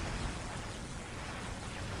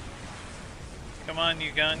 Come on,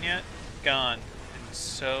 you gone yet? Gone. And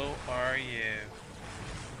so are you.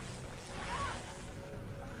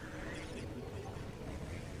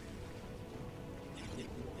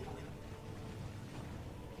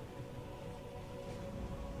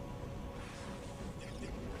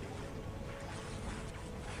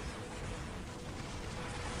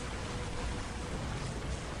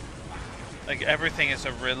 Like, everything is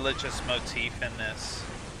a religious motif in this.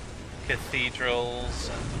 Cathedrals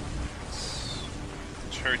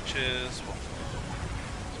and churches. Well,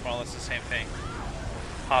 it's more or less the same thing.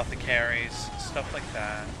 Apothecaries, stuff like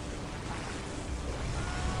that.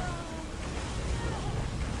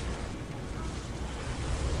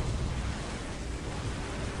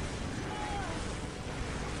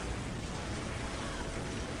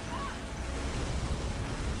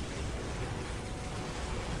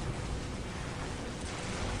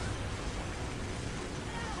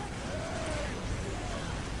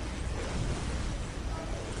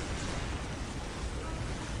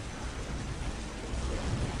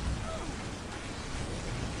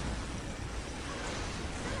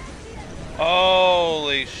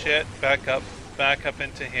 Holy shit, back up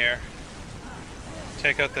into here.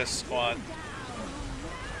 Take out this squad.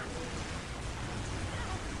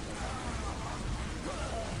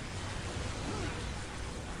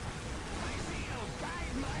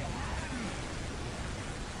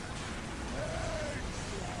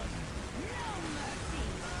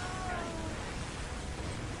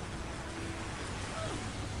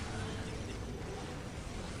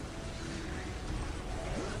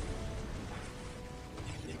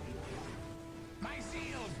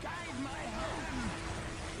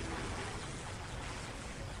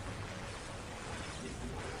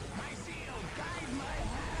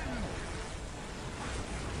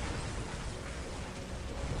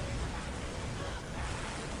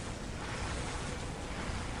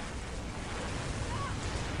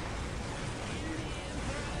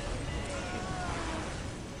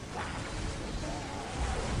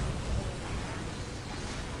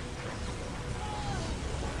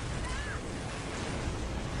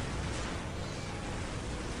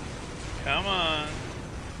 Come on.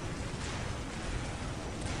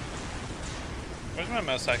 Where's my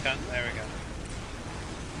mouse icon? There we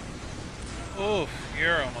go. Oof,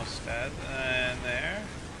 you're almost dead. And there.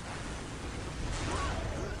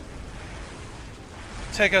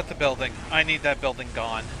 Take out the building. I need that building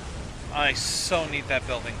gone. I so need that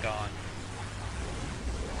building gone.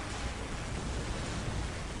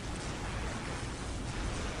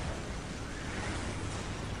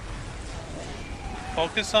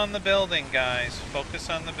 Focus on the building, guys. Focus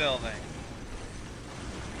on the building.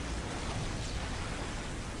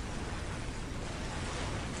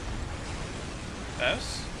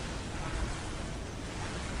 Mouse?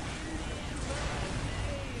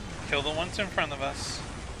 Kill the ones in front of us.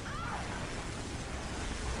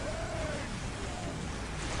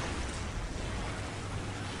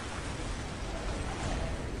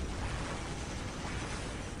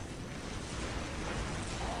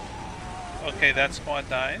 Okay, that squad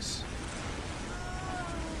dies.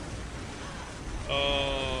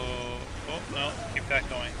 Oh, no, keep that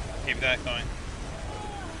going. Keep that going.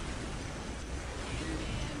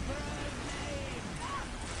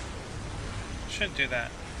 Should do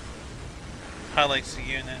that. Highlights the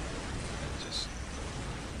unit. Just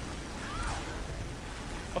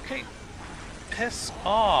okay. Piss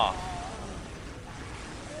off.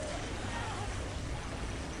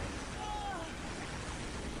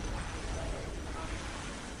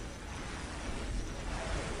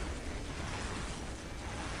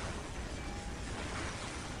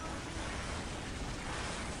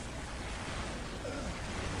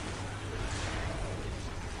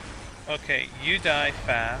 Okay, you die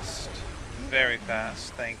fast. Very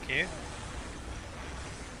fast, thank you.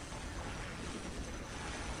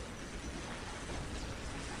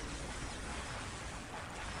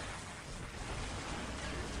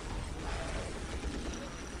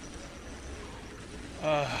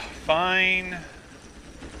 Fine.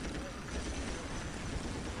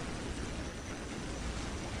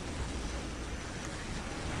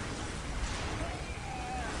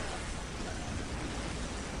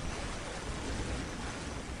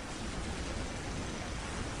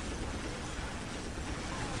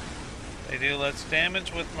 They do less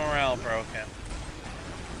damage with morale broken.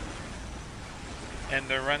 And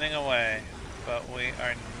they're running away, but we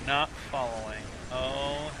are not following.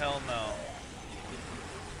 Oh, hell no.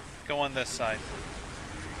 Go on this side.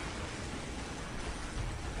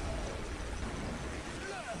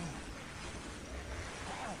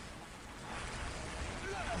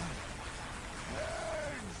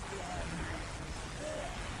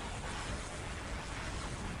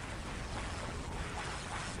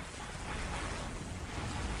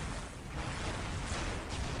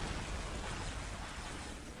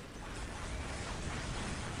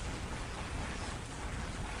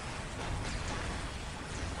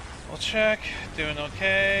 We'll check. Doing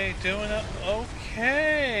okay. Doing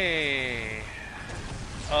okay.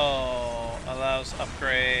 Oh, allows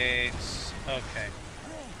upgrades. Okay.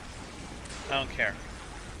 I don't care.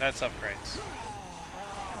 That's upgrades.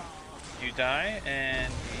 You die,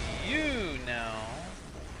 and you now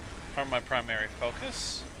are my primary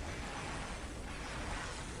focus.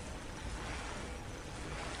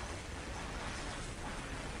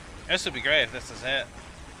 This would be great if this is it.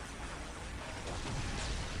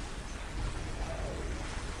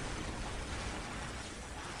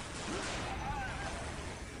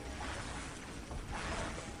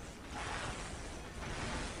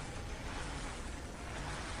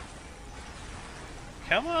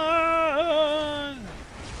 Come on!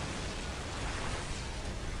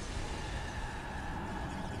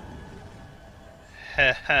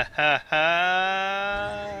 Ha ha ha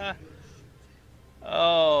ha!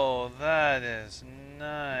 Oh, that is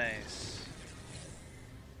nice.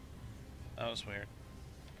 That was weird.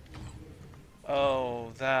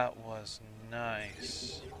 Oh, that was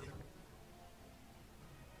nice.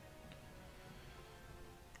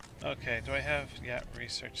 Okay, do I have... yeah,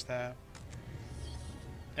 research that.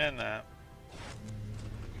 And that.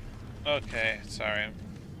 Okay, sorry.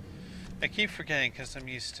 I keep forgetting because I'm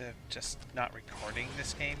used to just not recording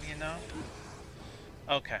this game, you know?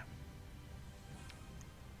 Okay.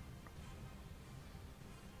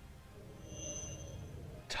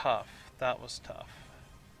 Tough. That was tough.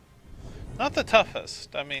 Not the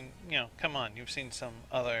toughest. I mean, you know, come on. You've seen some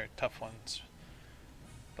other tough ones.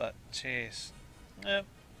 But, jeez. Yep.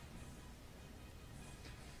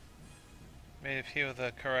 Made a few of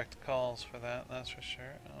the correct calls for that, that's for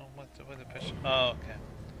sure. Oh, what did push? Oh, okay.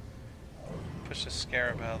 Push the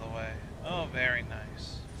scarab out of the way. Oh, very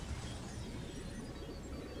nice.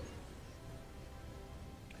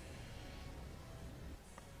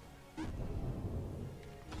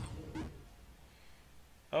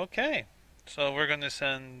 Okay, so we're going to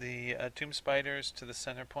send the Tomb Spiders to the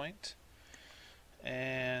center point,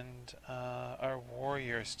 and our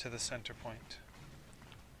warriors to the center point.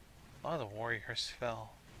 A lot of warriors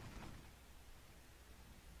fell.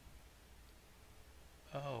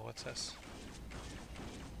 Oh, what's this?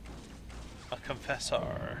 A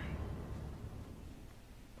confessor.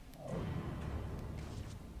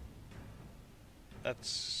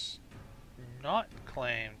 That's not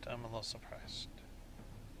claimed. I'm a little surprised.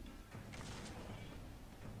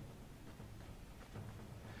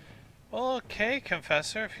 Well, okay,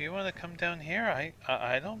 Confessor, if you want to come down here,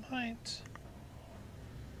 I don't mind.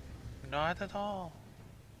 Not at all.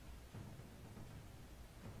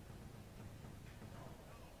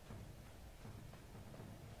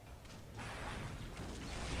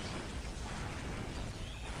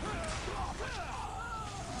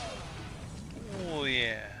 Oh,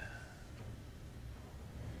 yeah.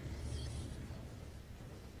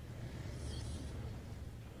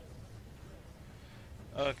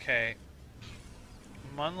 Okay.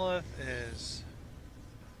 Monolith is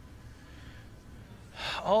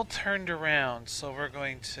all turned around, so we're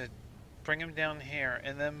going to bring him down here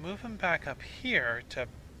and then move him back up here to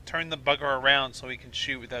turn the bugger around so we can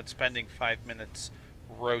shoot without spending 5 minutes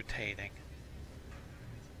rotating.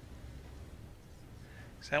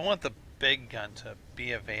 So I want the big gun to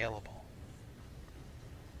be available.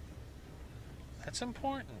 That's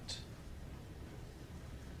important.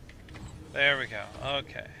 There we go.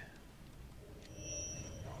 Okay.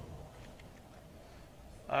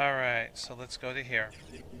 Alright, so let's go to here.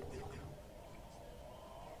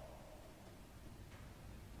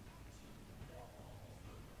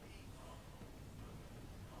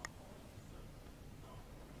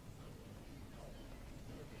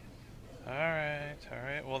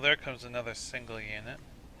 Alright. Well, there comes another single unit.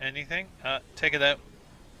 Anything? Take it out.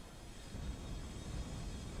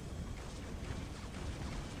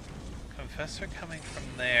 Confessor coming from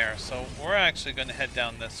there, so we're actually going to head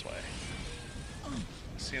down this way.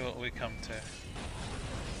 See what we come to.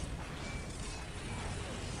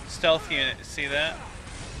 Stealth unit, see that?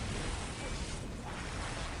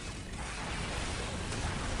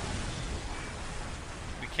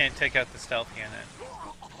 We can't take out the stealth unit.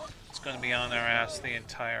 It's going to be on our ass the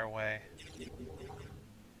entire way.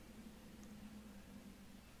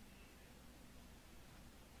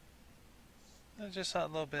 Just a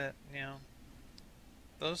little bit, you know.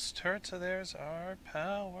 Those turrets of theirs are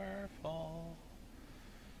powerful.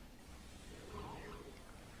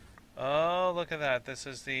 Oh, look at that. This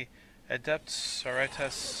is the Adept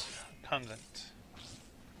Sororitas Convent.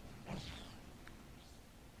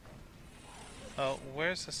 Oh,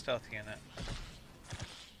 where's the stealth unit?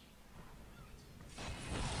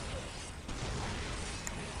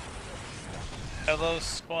 Hello,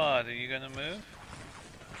 squad. Are you gonna move?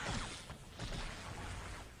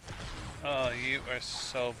 Oh, you are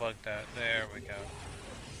so bugged out. There we go.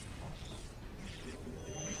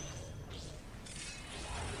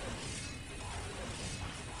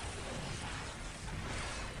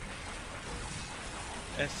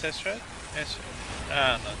 Is this right?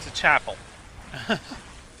 No, it's a chapel. I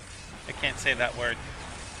can't say that word.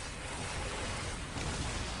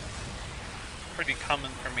 Pretty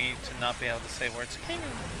common for me to not be able to say words. I can't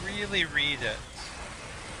really read it.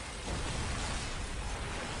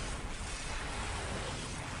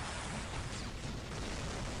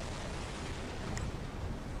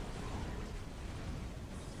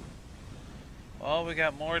 Well, we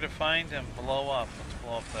got more to find and blow up. Let's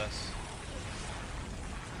blow up this.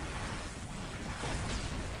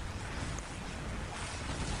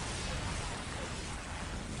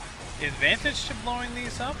 The advantage to blowing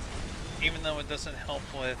these up, even though it doesn't help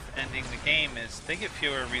with ending the game, is they get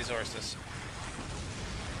fewer resources.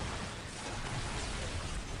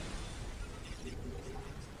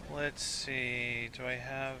 Let's see, do I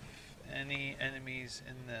have any enemies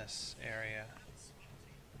in this area?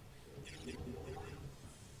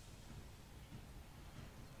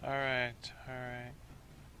 Alright.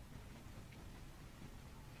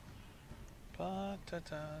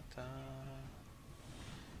 Ba-da-da-da.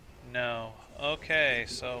 No. Okay,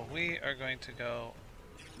 so we are going to go...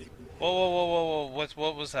 Whoa.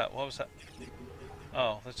 What was that? What was that?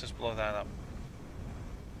 Oh, let's just blow that up.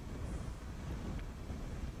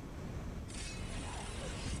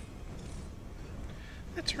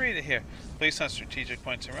 Let's read it here. Placed on strategic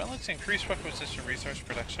points and relics, increase requisition resource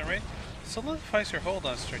production rate, solidifies your hold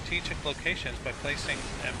on strategic locations by placing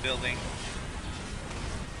and building.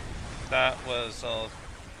 That was a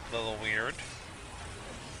little weird.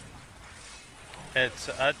 It's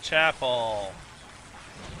a chapel.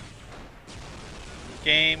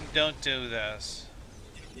 Game, don't do this.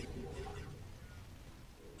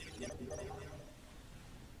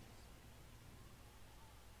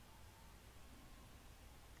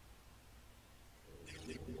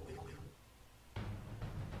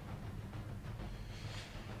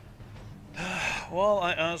 Well,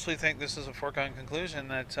 I honestly think this is a foregone conclusion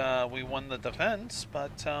that we won the defense,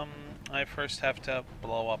 but I first have to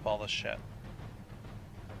blow up all the shit.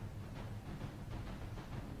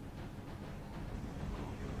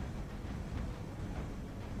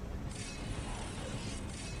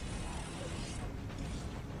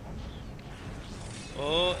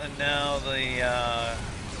 Oh, and now the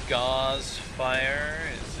gauze fire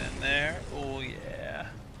is in there. Oh yeah.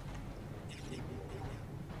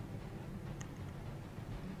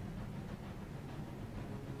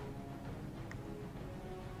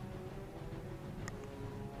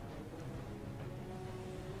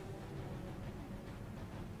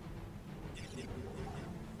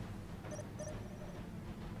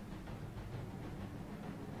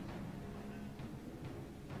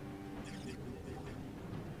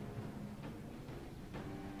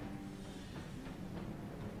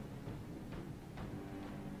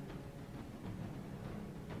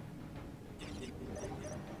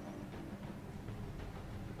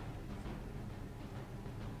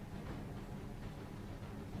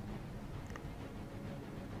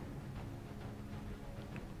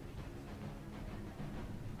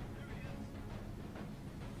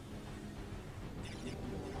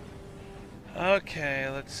 Okay,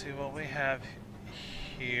 let's see what we have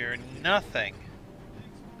here. Nothing.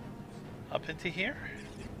 Up into here?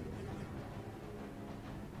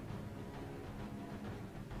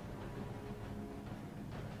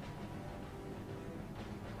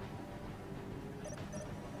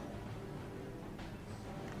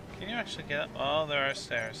 Can you actually get... Oh, there are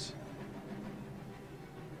stairs.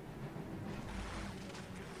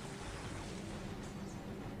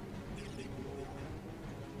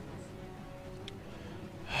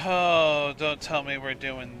 Oh, don't tell me we're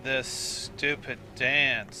doing this stupid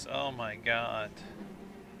dance. Oh my god.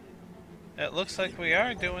 It looks like we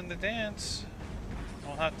are doing the dance.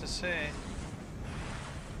 We'll have to see.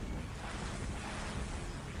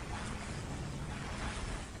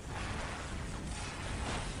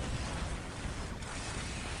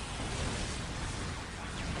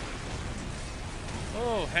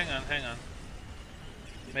 Oh, hang on, hang on.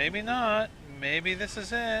 Maybe not. Maybe this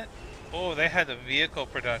is it. Oh, they had a vehicle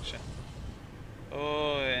production.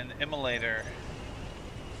 Oh, an immolator.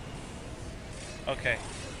 Okay,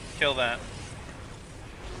 kill that.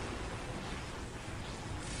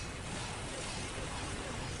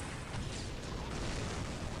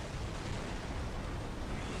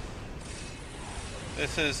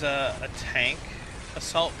 This is a tank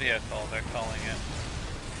assault vehicle, they're calling it.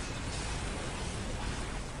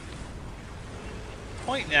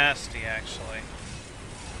 Quite nasty, actually.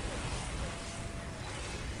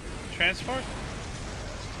 Transport?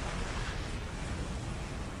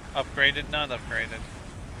 Upgraded, not upgraded.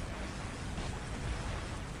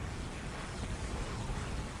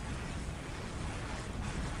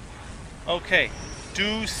 Okay,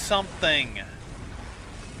 do something.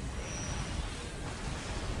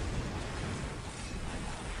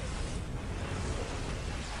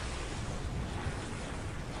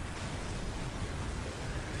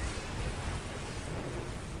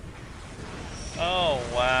 Oh,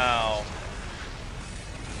 wow.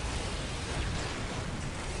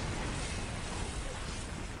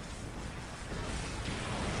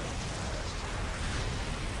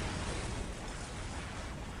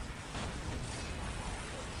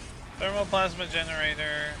 Thermoplasma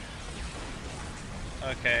generator.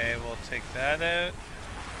 Okay, we'll take that out.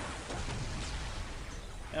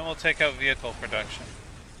 And we'll take out vehicle production.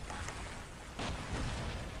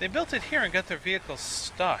 They built it here and got their vehicles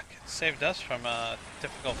stuck. It saved us from a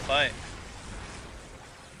difficult fight.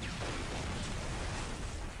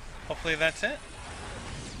 Hopefully that's it.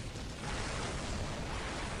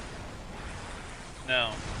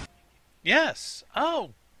 No. Yes!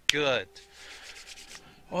 Oh, good.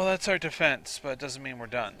 Well, that's our defense, but it doesn't mean we're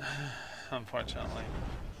done, unfortunately.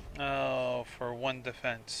 Oh, for one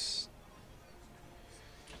defense.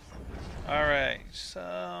 Alright,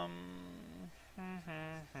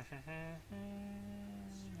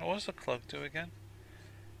 what does the cloak do again?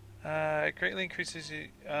 It greatly increases the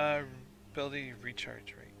ability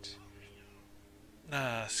recharge rate.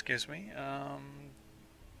 Excuse me.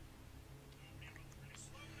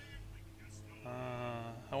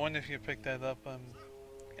 I wonder if you picked that up.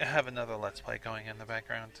 I have another Let's Play going in the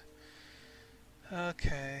background.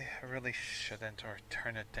 Okay, I really shouldn't or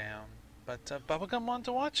turn it down. But Bubblegum wanted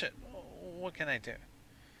to watch it. What can I do?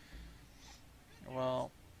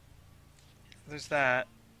 Well, there's that.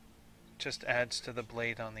 Just adds to the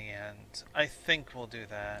blade on the end. I think we'll do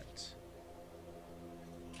that.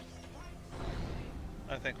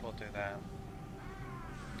 I think we'll do that.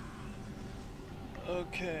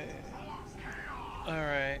 Okay.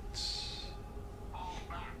 Alright. Fall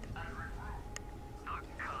back and regroup. The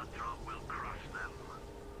Contra will crush them.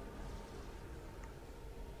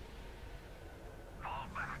 Fall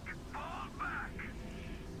back! Fall back!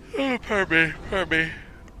 Oh, pardon me.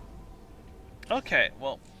 Okay,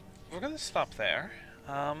 well, we're going to stop there.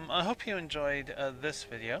 I hope you enjoyed this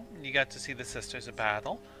video. You got to see the Sisters of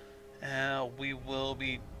Battle. We will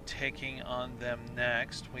be taking on them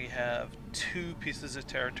next. We have 2 pieces of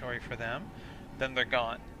territory for them. Then they're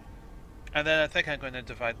gone. And then I think I'm going to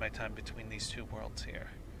divide my time between these 2 worlds here.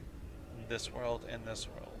 This world and this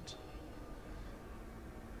world.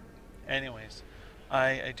 Anyways,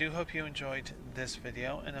 I do hope you enjoyed this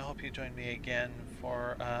video, and I hope you join me again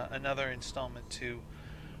for another installment to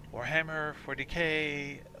Warhammer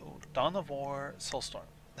 40K Dawn of War Soulstorm.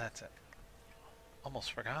 That's it.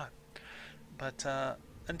 Almost forgot. But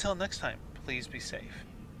until next time, please be safe.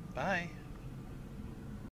 Bye.